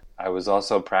brewing. I was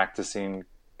also practicing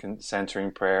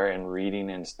centering prayer and reading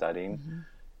and studying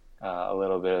a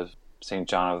little bit of St.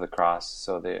 John of the Cross.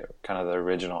 So they're kind of the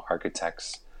original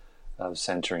architects of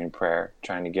centering prayer,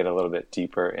 trying to get a little bit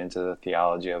deeper into the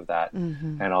theology of that.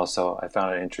 And also I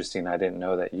found it interesting. I didn't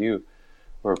know that you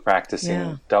were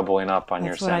practicing doubling up on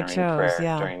your centering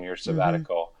prayer during your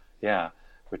sabbatical.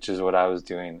 Which is what I was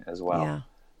doing as well.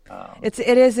 It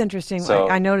is interesting. So,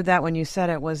 I noted that when you said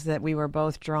it, was that we were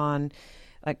both drawn.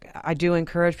 Like, I do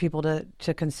encourage people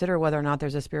to consider whether or not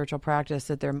there's a spiritual practice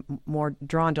that they're more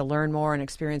drawn to learn more and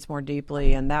experience more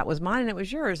deeply. And that was mine and it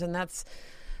was yours. And that's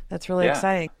really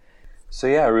exciting. So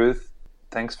Ruth,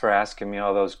 thanks for asking me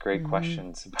all those great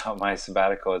questions about my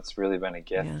sabbatical. It's really been a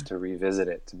gift to revisit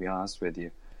it, to be honest with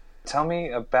you. Tell me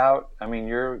about,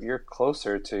 you're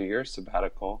closer to your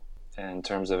sabbatical in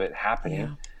terms of it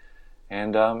happening.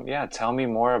 And tell me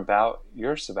more about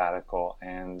your sabbatical.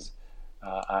 And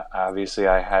obviously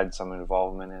I had some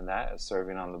involvement in that,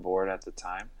 serving on the board at the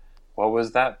time. What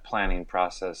was that planning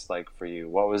process like for you?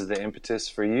 What was the impetus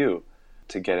for you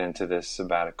to get into this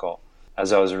sabbatical?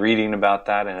 As I was reading about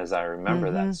that and as I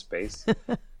remember that space.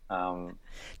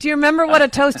 Do you remember what a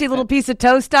toasty little piece of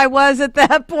toast I was at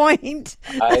that point?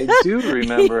 I do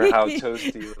remember how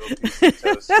toasty little piece of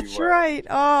toast you were. That's right.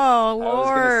 Oh, Lord. I was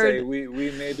going to say,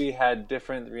 we maybe had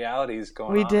different realities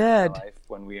going on in our life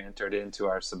when we entered into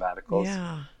our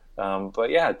sabbaticals.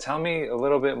 But tell me a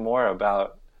little bit more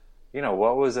about,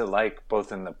 what was it like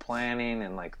both in the planning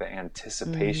and like the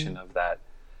anticipation of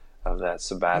that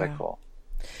sabbatical?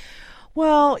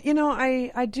 Well,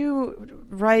 I do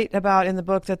write about in the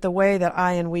book that the way that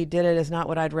I and we did it is not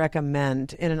what I'd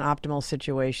recommend in an optimal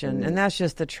situation. And that's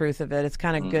just the truth of it. It's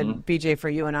kind of good, BJ, for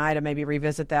you and I to maybe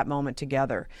revisit that moment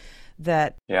together,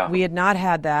 that we had not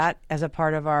had that as a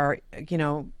part of our,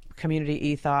 community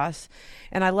ethos.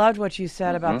 And I loved what you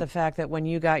said about the fact that when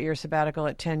you got your sabbatical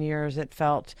at 10 years, it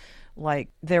felt like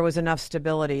there was enough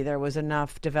stability, there was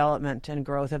enough development and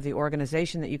growth of the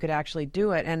organization that you could actually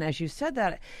do it. And as you said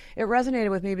that, it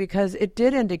resonated with me because it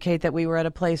did indicate that we were at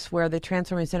a place where the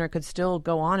Transforming Center could still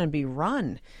go on and be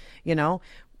run,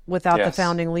 without the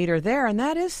founding leader there. And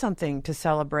that is something to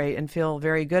celebrate and feel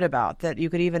very good about, that you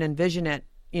could even envision it,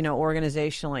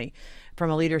 organizationally from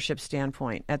a leadership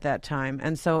standpoint at that time.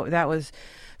 And so that was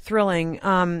thrilling.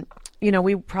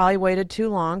 we probably waited too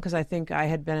long because I think I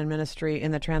had been in ministry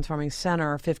in the Transforming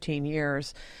Center 15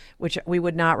 years, which we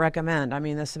would not recommend. I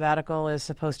mean, the sabbatical is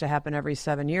supposed to happen every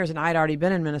 7 years, and I'd already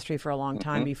been in ministry for a long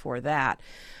time before that.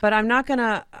 But I'm not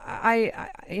gonna,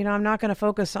 I'm not gonna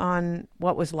focus on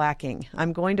what was lacking.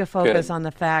 I'm going to focus on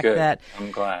the fact that I'm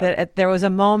glad. that there was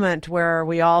a moment where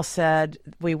we all said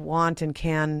we want and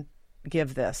can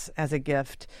give this as a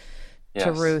gift to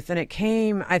Ruth. And it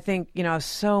came, I think, I was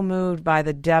so moved by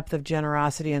the depth of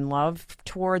generosity and love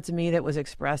towards me that was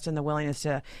expressed in the willingness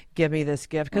to give me this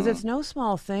gift. Because it's no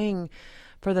small thing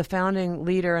for the founding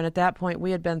leader. And at that point,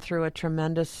 we had been through a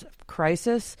tremendous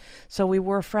crisis. So we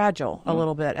were fragile a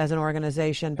little bit as an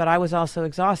organization. But I was also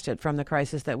exhausted from the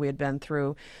crisis that we had been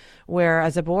through, where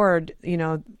as a board,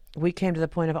 we came to the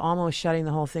point of almost shutting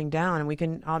the whole thing down.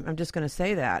 And I'm just going to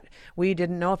say that. We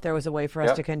didn't know if there was a way for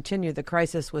us to continue. The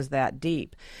crisis was that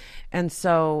deep. And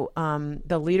so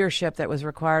the leadership that was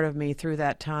required of me through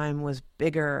that time was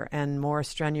bigger and more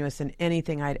strenuous than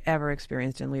anything I'd ever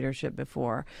experienced in leadership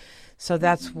before. So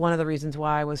that's one of the reasons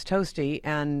why I was toasty.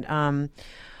 And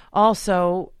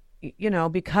also,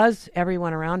 because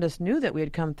everyone around us knew that we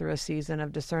had come through a season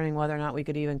of discerning whether or not we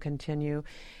could even continue.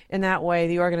 In that way,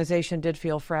 the organization did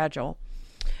feel fragile.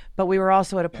 But we were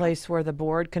also at a place where the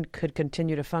board could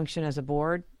continue to function as a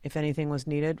board if anything was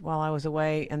needed while I was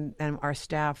away. And our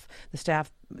staff, the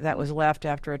staff that was left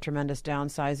after a tremendous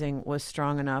downsizing, was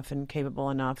strong enough and capable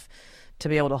enough to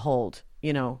be able to hold,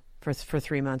 for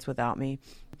 3 months without me.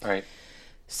 Right.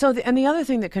 So, and the other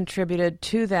thing that contributed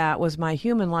to that was my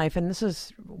human life, and this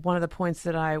is one of the points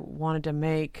that I wanted to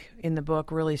make in the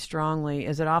book really strongly,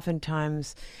 is that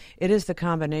oftentimes it is the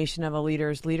combination of a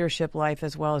leader's leadership life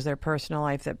as well as their personal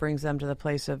life that brings them to the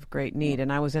place of great need.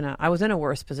 And I was in a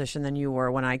worse position than you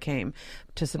were when I came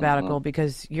to sabbatical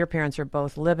because your parents are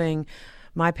both living.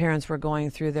 My parents were going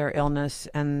through their illness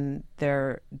and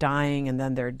their dying and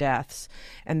then their deaths.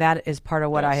 And that is part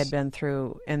of what I had been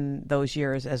through in those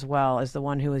years as well, as the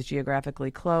one who was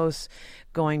geographically close,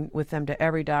 going with them to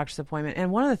every doctor's appointment.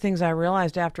 And one of the things I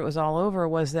realized after it was all over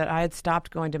was that I had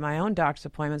stopped going to my own doctor's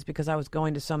appointments because I was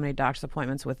going to so many doctor's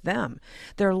appointments with them.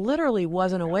 There literally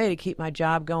wasn't a way to keep my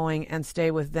job going and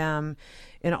stay with them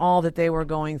in all that they were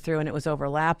going through, and it was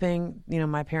overlapping.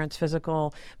 My parents'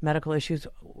 medical issues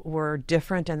were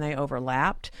different and they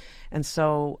overlapped. And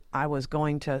so I was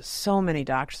going to so many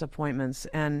doctor's appointments,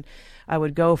 and I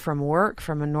would go from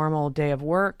a normal day of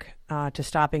work, to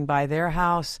stopping by their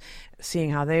house, seeing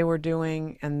how they were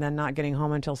doing, and then not getting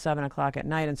home until 7 o'clock at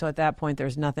night. And so at that point,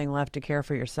 there's nothing left to care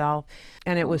for yourself.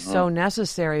 And it was so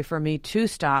necessary for me to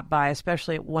stop by,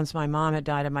 especially once my mom had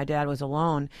died and my dad was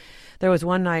alone. There was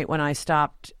one night when I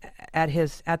stopped at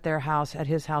his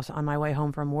house on my way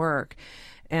home from work,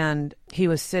 and he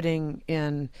was sitting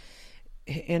in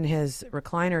his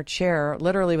recliner chair,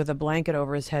 literally with a blanket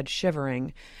over his head,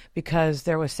 shivering because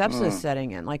there was sepsis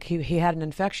setting in. Like he had an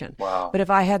infection. Wow. But if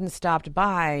I hadn't stopped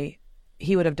by,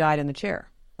 he would have died in the chair.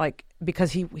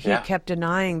 Because he kept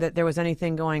denying that there was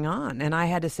anything going on. And I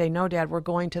had to say, no, Dad, we're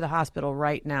going to the hospital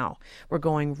right now. We're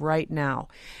going right now.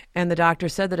 And the doctor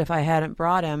said that if I hadn't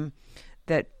brought him,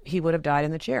 that he would have died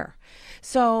in the chair.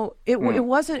 So it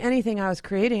wasn't anything I was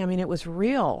creating. I mean, it was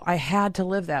real. I had to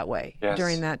live that way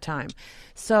during that time.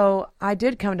 So I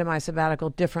did come to my sabbatical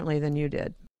differently than you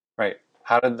did. Right.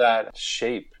 How did that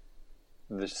shape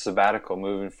the sabbatical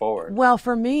moving forward? Well,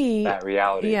 for me, that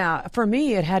reality. Yeah, for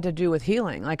me, it had to do with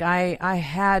healing. Like I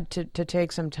had to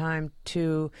take some time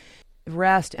to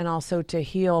rest and also to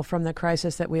heal from the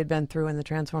crisis that we had been through in the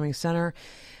Transforming Center.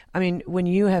 I mean, when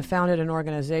you have founded an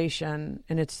organization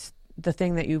and it's the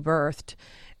thing that you birthed,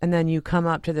 and then you come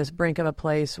up to this brink of a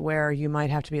place where you might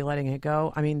have to be letting it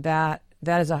go. I mean, that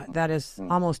is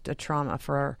almost a trauma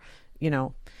for,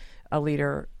 a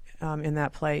leader in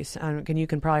that place. And you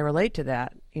can probably relate to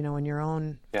that, in your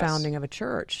own founding of a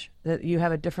church, that you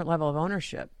have a different level of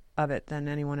ownership of it than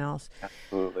anyone else.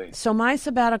 Absolutely. So my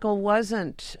sabbatical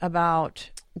wasn't about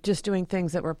just doing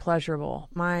things that were pleasurable.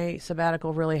 My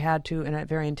sabbatical really had to, in a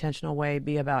very intentional way,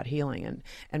 be about healing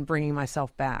and bringing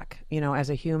myself back, as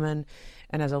a human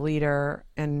and as a leader,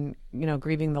 and,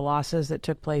 grieving the losses that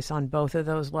took place on both of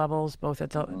those levels, both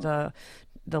at the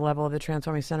level of the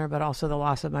Transforming Center, but also the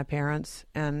loss of my parents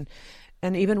and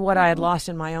even what I had lost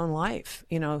in my own life,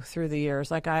 through the years.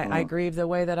 Like I grieved the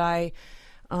way that I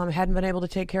hadn't been able to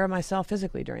take care of myself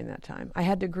physically during that time. I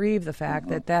had to grieve the fact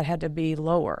that had to be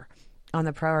lower on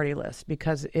the priority list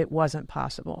because it wasn't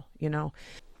possible,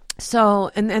 So,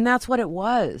 and that's what it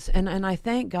was. And I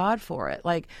thank God for it.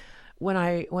 Like when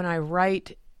I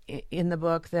write in the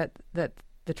book that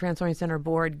the Transforming Center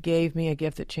board gave me a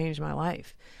gift that changed my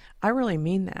life, I really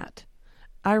mean that.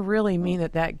 I really mean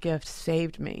that gift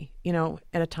saved me,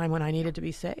 at a time when I needed to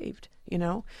be saved,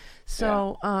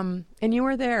 So, and you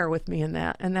were there with me in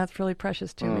that, and that's really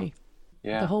precious to me.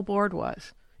 Yeah. The whole board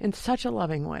was, in such a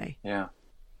loving way. Yeah.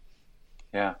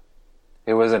 Yeah.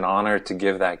 It was an honor to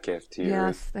give that gift to you. Yes,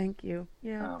 Ruth. thank you.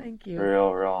 Yeah, thank you.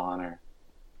 Real honor.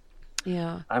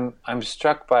 Yeah. I'm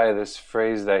struck by this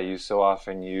phrase that you so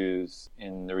often use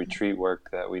in the retreat work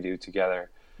that we do together,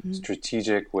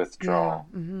 strategic withdrawal.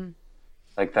 Yeah. Mm-hmm.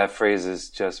 Like that phrase is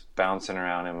just bouncing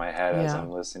around in my head as I'm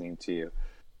listening to you.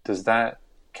 Does that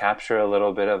capture a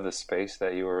little bit of the space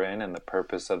that you were in and the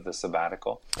purpose of the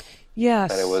sabbatical?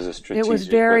 Yes. That it was a strategic It was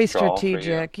very withdrawal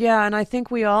strategic. Yeah, and I think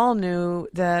we all knew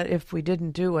that if we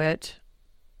didn't do it,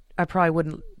 I probably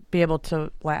wouldn't be able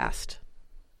to last.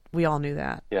 We all knew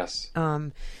that. Yes.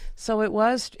 So it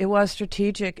was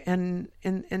strategic and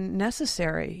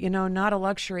necessary, not a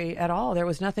luxury at all. There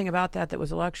was nothing about that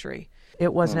was a luxury.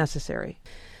 It was necessary.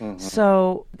 Mm-hmm.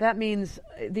 So that means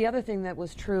the other thing that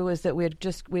was true is that we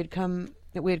had come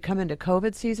into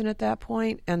COVID season at that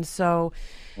point, and so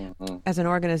as an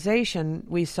organization,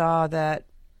 we saw that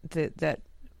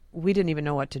we didn't even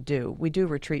know what to do. We do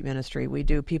retreat ministry. We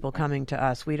do people coming to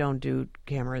us. We don't do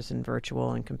cameras and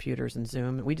virtual and computers and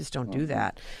Zoom. We just don't do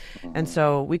that. And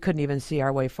so we couldn't even see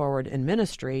our way forward in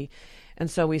ministry.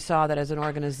 And so we saw that as an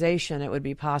organization, it would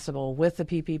be possible with the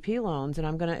PPP loans.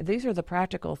 And these are the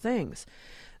practical things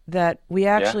that we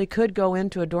actually could go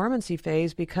into a dormancy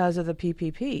phase because of the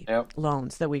PPP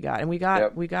loans that we got. And we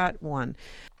got one.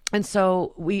 And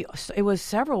so it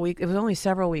was only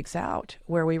several weeks out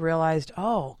where we realized,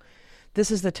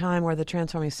 this is the time where the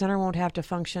Transforming Center won't have to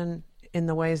function in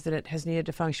the ways that it has needed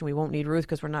to function. We won't need Ruth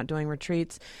because we're not doing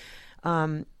retreats.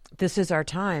 This is our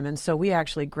time. And so we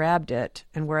actually grabbed it.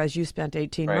 And whereas you spent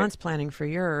 18 months planning for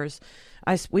yours,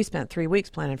 we spent 3 weeks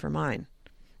planning for mine.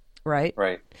 Right.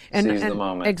 And seize the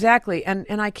moment. Exactly.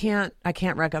 And I can't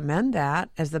recommend that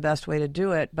as the best way to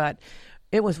do it, but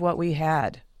it was what we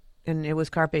had. And it was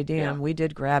carpe diem. Yeah. We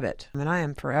did grab it. And I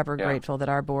am forever grateful that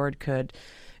our board could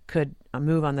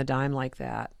move on the dime like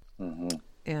that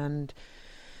and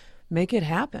make it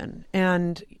happen.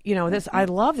 And, I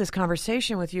love this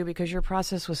conversation with you because your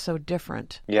process was so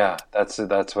different. Yeah, that's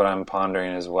what I'm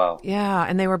pondering as well. Yeah,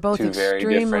 and they were both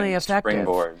extremely effective.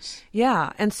 Springboards.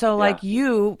 Yeah, and so like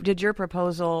you did your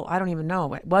proposal, I don't even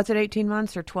know, was it 18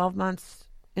 months or 12 months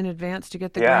in advance to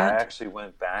get the grant? Yeah, I actually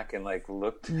went back and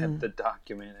looked at the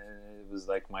document, and it was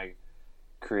my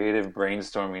creative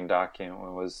brainstorming document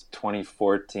was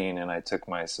 2014, and I took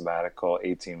my sabbatical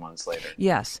 18 months later.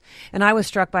 Yes, and I was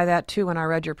struck by that too when I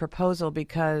read your proposal,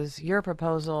 because your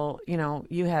proposal,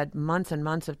 you had months and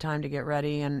months of time to get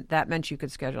ready, and that meant you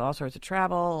could schedule all sorts of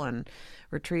travel and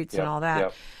retreats and all that.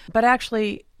 Yep. But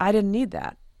actually, I didn't need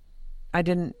that.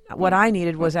 What I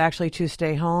needed was actually to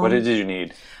stay home. What did you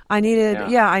need? I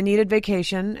needed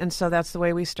vacation. And so that's the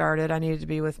way we started. I needed to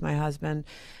be with my husband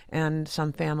and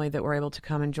some family that were able to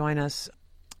come and join us.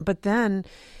 But then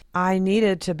I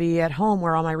needed to be at home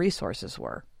where all my resources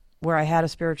were, where I had a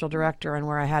spiritual director and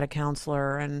where I had a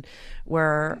counselor and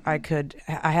where I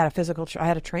had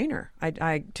a trainer.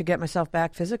 To get myself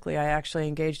back physically, I actually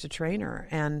engaged a trainer,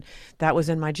 and that was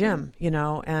in my gym,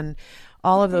 and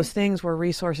all of those things were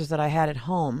resources that I had at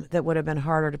home that would have been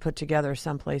harder to put together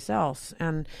someplace else.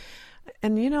 And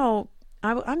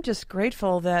I'm just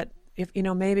grateful that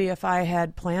maybe if I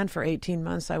had planned for 18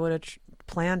 months, I would have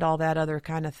planned all that other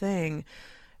kind of thing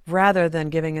rather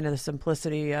than giving into the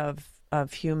simplicity of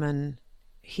human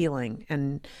healing.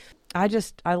 And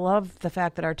I love the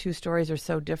fact that our two stories are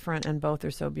so different and both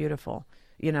are so beautiful,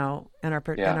 and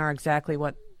are exactly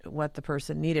what the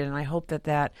person needed. And I hope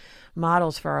that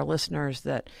models for our listeners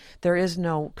that there is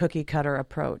no cookie cutter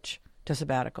approach to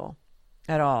sabbatical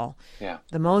at all. Yeah.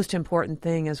 The most important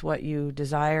thing is what you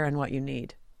desire and what you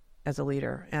need as a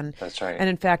leader. And that's right. And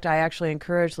in fact, I actually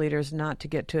encourage leaders not to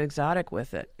get too exotic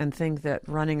with it and think that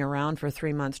running around for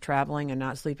 3 months traveling and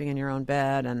not sleeping in your own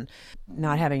bed and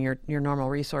not having your normal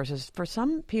resources, for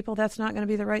some people, that's not going to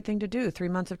be the right thing to do. 3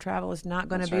 months of travel is not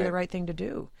going to be the right thing to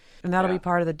do. And that'll be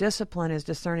part of the discipline, is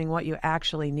discerning what you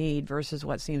actually need versus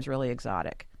what seems really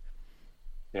exotic.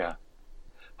 Yeah.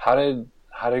 How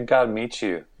did God meet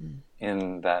you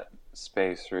in that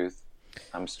space, Ruth?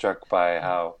 I'm struck by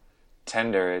how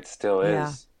tender it still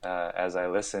is as I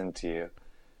listen to you.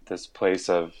 This place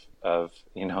of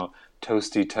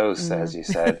toasty toast, as you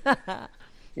said.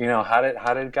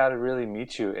 How did God really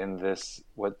meet you in this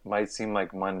what might seem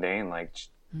like mundane,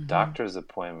 doctor's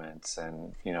appointments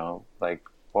and I'll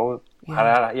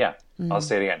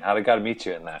say it again. How did God meet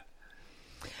you in that?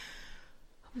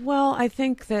 Well, I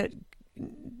think that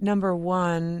number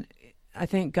one, I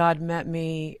think God met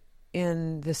me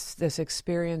in this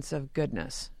experience of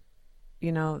goodness.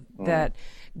 That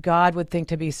God would think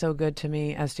to be so good to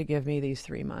me as to give me these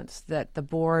 3 months, that the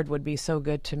board would be so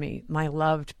good to me. My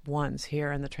loved ones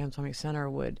here in the Transforming Center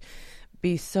would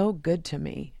be so good to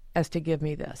me as to give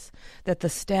me this, that the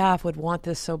staff would want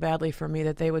this so badly for me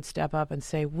that they would step up and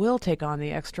say, we'll take on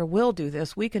the extra, we'll do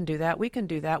this, we can do that,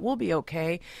 we'll be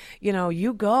okay.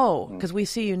 You go, because we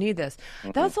see you need this.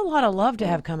 That's a lot of love to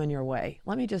have come in your way.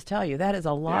 Let me just tell you, that is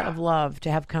a lot of love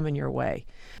to have come in your way.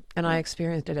 And I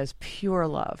experienced it as pure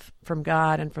love from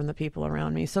God and from the people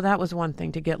around me. So that was one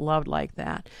thing, to get loved like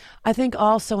that. I think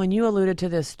also, and you alluded to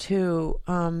this too,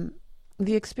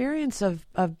 the experience of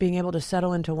being able to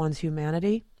settle into one's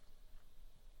humanity,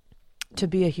 to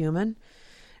be a human,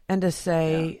 and to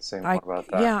say,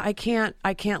 I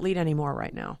can't lead anymore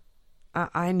right now.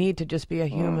 I need to just be a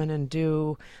human and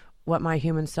do what my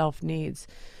human self needs.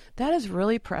 That is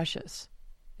really precious.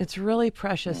 It's really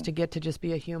precious to get to just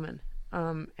be a human,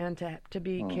 and to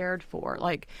be cared for.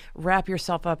 Like, wrap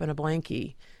yourself up in a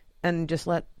blankie and just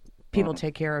let people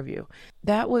take care of you.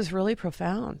 That was really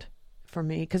profound for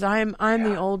me, because I'm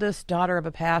the oldest daughter of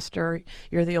a pastor.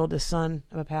 You're the oldest son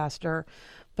of a pastor.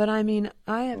 But I mean,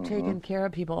 I have taken care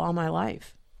of people all my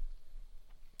life.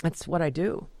 That's what I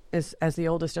do, is as the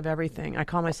oldest of everything. I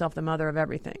call myself the mother of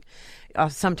everything.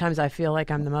 Sometimes I feel like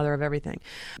I'm the mother of everything.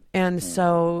 And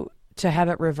so to have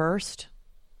it reversed,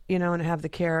 and have the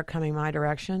care coming my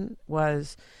direction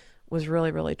was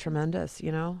really, really tremendous,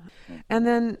 And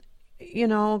then,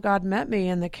 God met me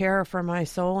in the care for my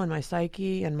soul and my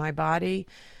psyche and my body.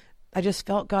 I just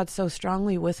felt God so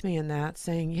strongly with me in that,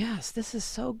 saying, yes, this is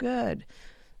so good.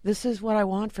 This is what I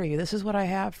want for you. This is what I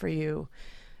have for you.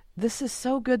 This is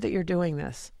so good that you're doing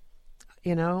this,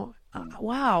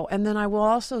 wow. And then I will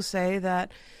also say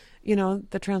that,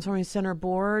 the Transforming Center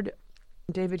board,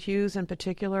 David Hughes in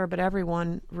particular, but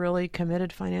everyone really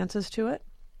committed finances to it,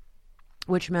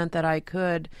 which meant that I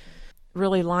could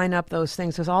really line up those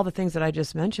things, because all the things that I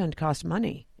just mentioned cost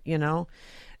money,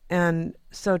 And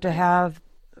so to have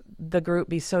the group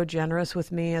be so generous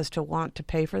with me as to want to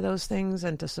pay for those things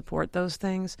and to support those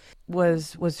things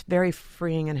was very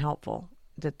freeing and helpful,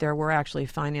 that there were actually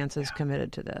finances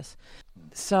committed to this.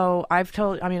 So I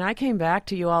came back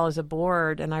to you all as a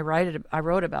board, and I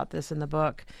wrote about this in the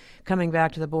book, coming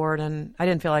back to the board, and I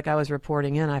didn't feel like I was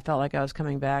reporting in. I felt like I was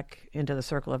coming back into the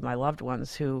circle of my loved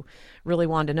ones who really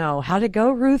wanted to know, how'd it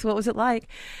go, Ruth? What was it like?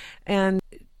 And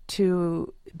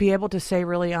to be able to say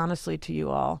really honestly to you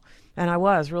all, and I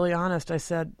was really honest. I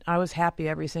said I was happy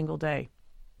every single day.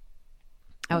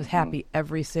 I was happy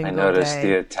every single day. I noticed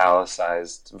the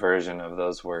italicized version of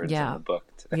those words in the book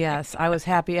today. Yes, I was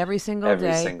happy every single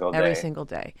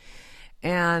day.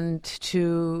 And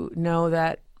to know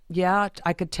that,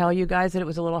 I could tell you guys that it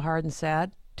was a little hard and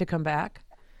sad to come back,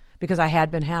 because I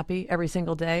had been happy every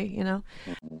single day,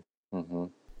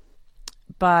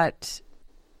 But,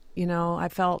 I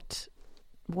felt,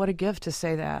 what a gift to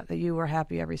say that you were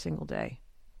happy every single day,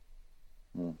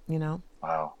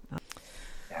 Wow.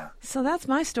 Yeah. So that's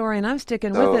my story, and I'm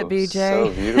sticking with it, BJ. So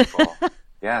beautiful.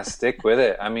 Yeah, stick with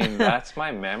it. I mean, that's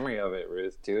my memory of it,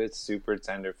 Ruth, too. It's super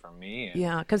tender for me.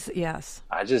 And because, yes.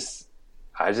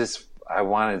 I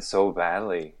wanted so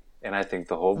badly, and I think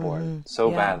the whole board,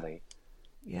 badly,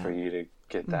 for you to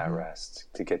get that rest,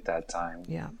 to get that time,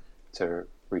 to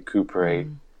recuperate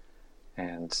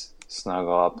and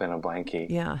snuggle up in a blankie.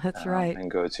 Yeah, that's right.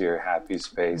 And go to your happy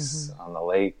space on the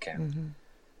lake and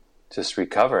just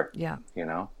recover,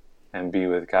 and be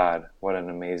with God. What an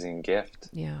amazing gift.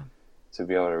 Yeah. To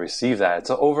be able to receive that. It's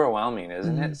overwhelming,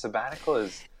 isn't it?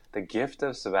 The gift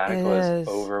of sabbatical is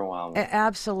overwhelming.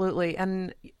 Absolutely.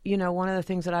 And, one of the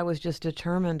things that I was just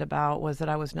determined about was that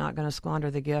I was not going to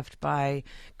squander the gift by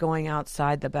going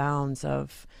outside the bounds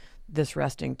of this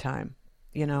resting time,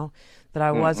 that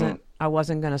I wasn't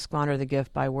going to squander the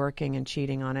gift by working and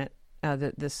cheating on it.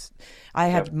 I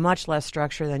had much less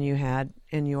structure than you had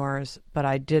in yours, but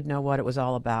I did know what it was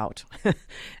all about,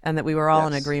 and that we were all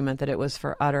in agreement that it was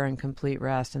for utter and complete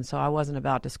rest. And so I wasn't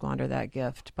about to squander that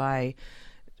gift by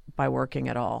working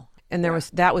at all. And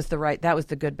that was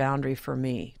the good boundary for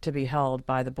me to be held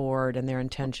by the board and their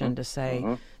intention to say,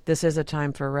 this is a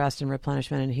time for rest and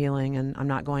replenishment and healing, and I'm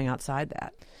not going outside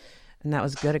that. And that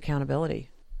was good accountability,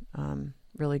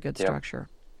 really good structure.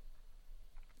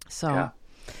 So. Yeah.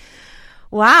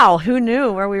 Wow, who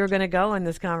knew where we were going to go in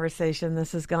this conversation?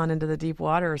 This has gone into the deep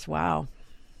waters. Wow.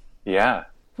 Yeah.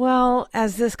 Well,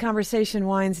 as this conversation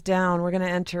winds down, we're going to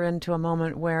enter into a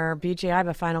moment where, BJ, I have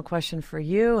a final question for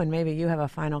you, and maybe you have a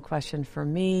final question for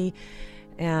me.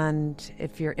 And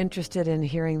if you're interested in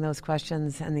hearing those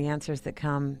questions and the answers that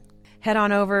come, head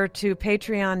on over to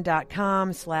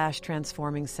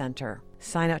patreon.com/transformingcenter.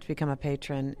 Sign up to become a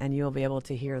patron, and you'll be able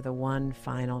to hear the one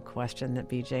final question that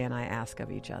BJ and I ask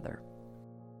of each other.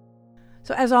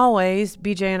 So as always,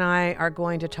 BJ and I are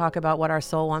going to talk about what our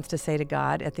soul wants to say to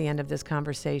God at the end of this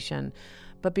conversation.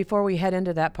 But before we head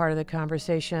into that part of the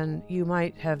conversation, you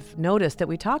might have noticed that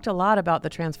we talked a lot about the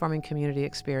Transforming Community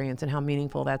experience and how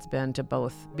meaningful that's been to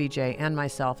both BJ and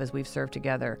myself as we've served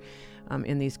together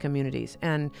in these communities.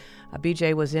 And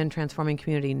BJ was in Transforming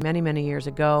Community many, many years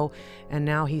ago, and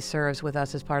now he serves with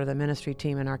us as part of the ministry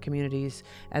team in our communities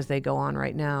as they go on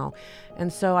right now.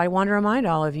 And so I want to remind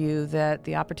all of you that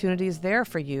the opportunity is there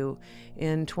for you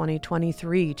in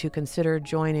 2023 to consider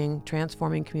joining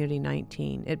Transforming Community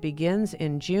 19. It begins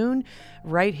in June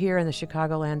right here in the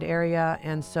Chicagoland area.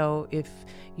 And so if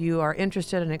you are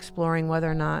interested in exploring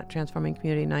whether or not Transforming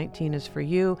Community 19 is for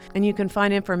you, and you can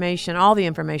find information, all the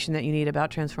information that you need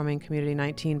about Transforming Community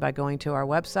 19 by going to our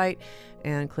website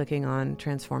and clicking on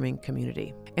Transforming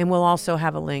Community. And we'll also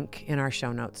have a link in our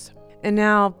show notes. And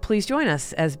now please join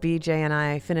us as BJ and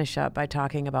I finish up by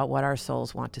talking about what our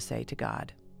souls want to say to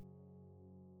God.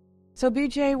 So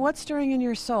BJ, what's stirring in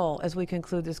your soul as we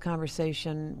conclude this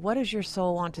conversation? What does your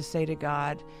soul want to say to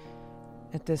God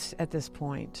at this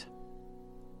point?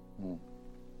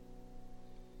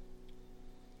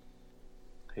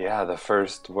 Yeah, the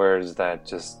first words that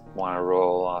just want to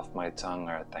roll off my tongue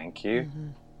are thank you.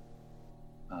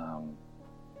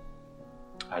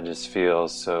 I just feel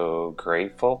so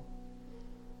grateful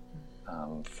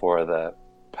for the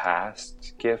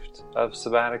past gift of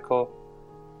sabbatical.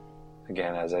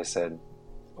 Again, as I said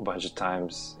a bunch of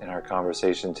times in our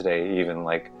conversation today, even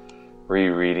like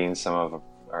rereading some of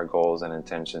our goals and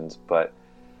intentions, but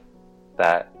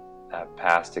that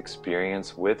past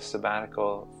experience with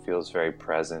sabbatical feels very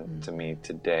present to me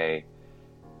today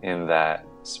in that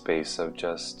space of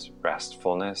just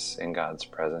restfulness in God's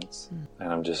presence.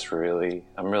 And I'm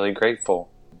really grateful.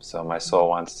 So my soul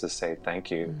wants to say thank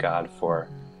you, God, for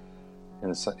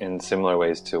in similar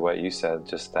ways to what you said,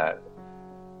 just that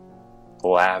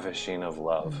lavishing of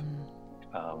love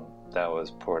that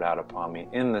was poured out upon me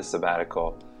in the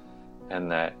sabbatical,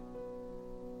 and that,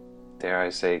 dare I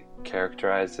say,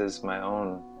 characterizes my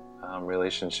own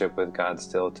relationship with God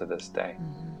still to this day.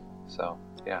 So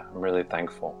yeah, I'm really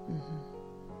thankful.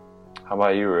 How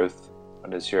about you, Ruth? What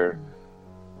does your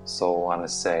soul want to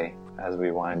say as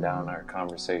we wind down our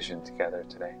conversation together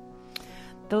today?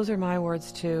 Those are my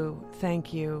words too.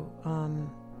 Thank you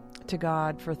to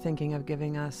God for thinking of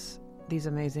giving us these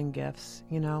amazing gifts,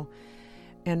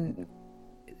 and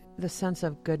the sense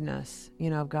of goodness,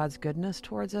 of God's goodness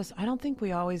towards us. I don't think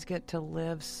we always get to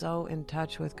live so in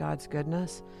touch with God's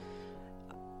goodness,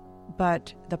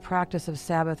 but the practice of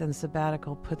Sabbath and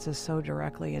sabbatical puts us so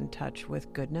directly in touch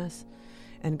with goodness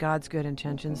and God's good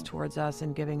intentions towards us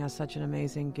and giving us such an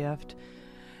amazing gift.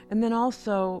 And then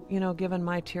also, given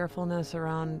my tearfulness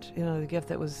around, the gift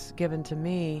that was given to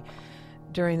me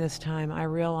during this time, I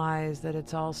realize that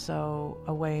it's also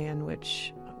a way in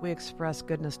which we express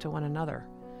goodness to one another.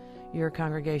 Your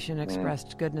congregation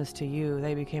expressed goodness to you.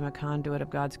 They became a conduit of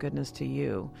God's goodness to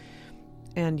you.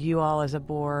 And you all as a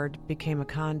board became a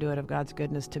conduit of God's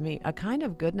goodness to me, a kind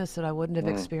of goodness that I wouldn't have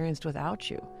experienced without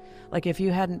you. Like if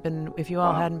you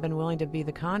all hadn't been willing to be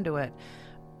the conduit,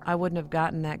 I wouldn't have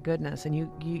gotten that goodness. And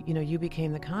you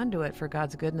became the conduit for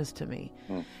God's goodness to me.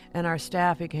 And our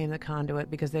staff became the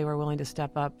conduit because they were willing to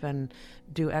step up and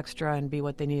do extra and be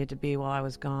what they needed to be while I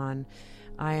was gone.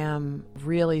 I am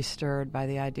really stirred by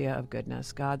the idea of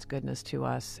goodness, God's goodness to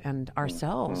us and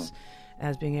ourselves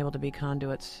as being able to be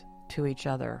conduits to each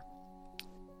other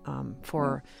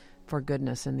for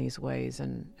goodness in these ways.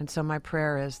 And so my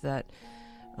prayer is that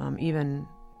even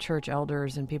church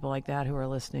elders and people like that who are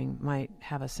listening might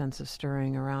have a sense of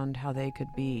stirring around how they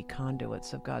could be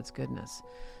conduits of God's goodness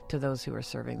to those who are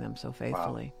serving them so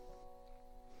faithfully.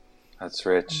 Wow. That's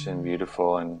rich and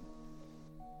beautiful, and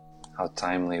how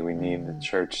timely we need the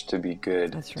church to be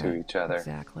good to each other.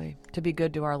 Exactly. To be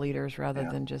good to our leaders rather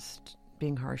than just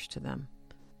being harsh to them.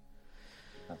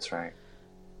 That's right.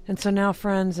 And so now,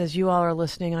 friends, as you all are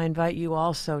listening, I invite you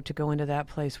also to go into that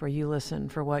place where you listen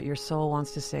for what your soul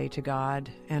wants to say to God,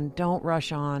 and don't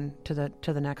rush on to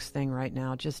the next thing right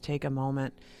now. Just take a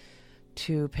moment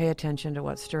to pay attention to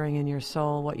what's stirring in your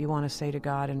soul, what you want to say to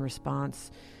God in response,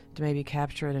 to maybe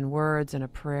capture it in words, in a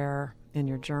prayer, in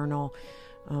your journal.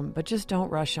 But just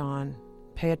don't rush on.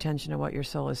 Pay attention to what your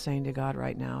soul is saying to God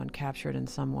right now and capture it in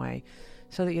some way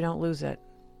so that you don't lose it.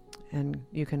 And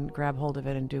you can grab hold of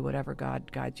it and do whatever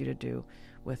God guides you to do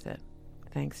with it.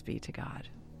 Thanks be to God.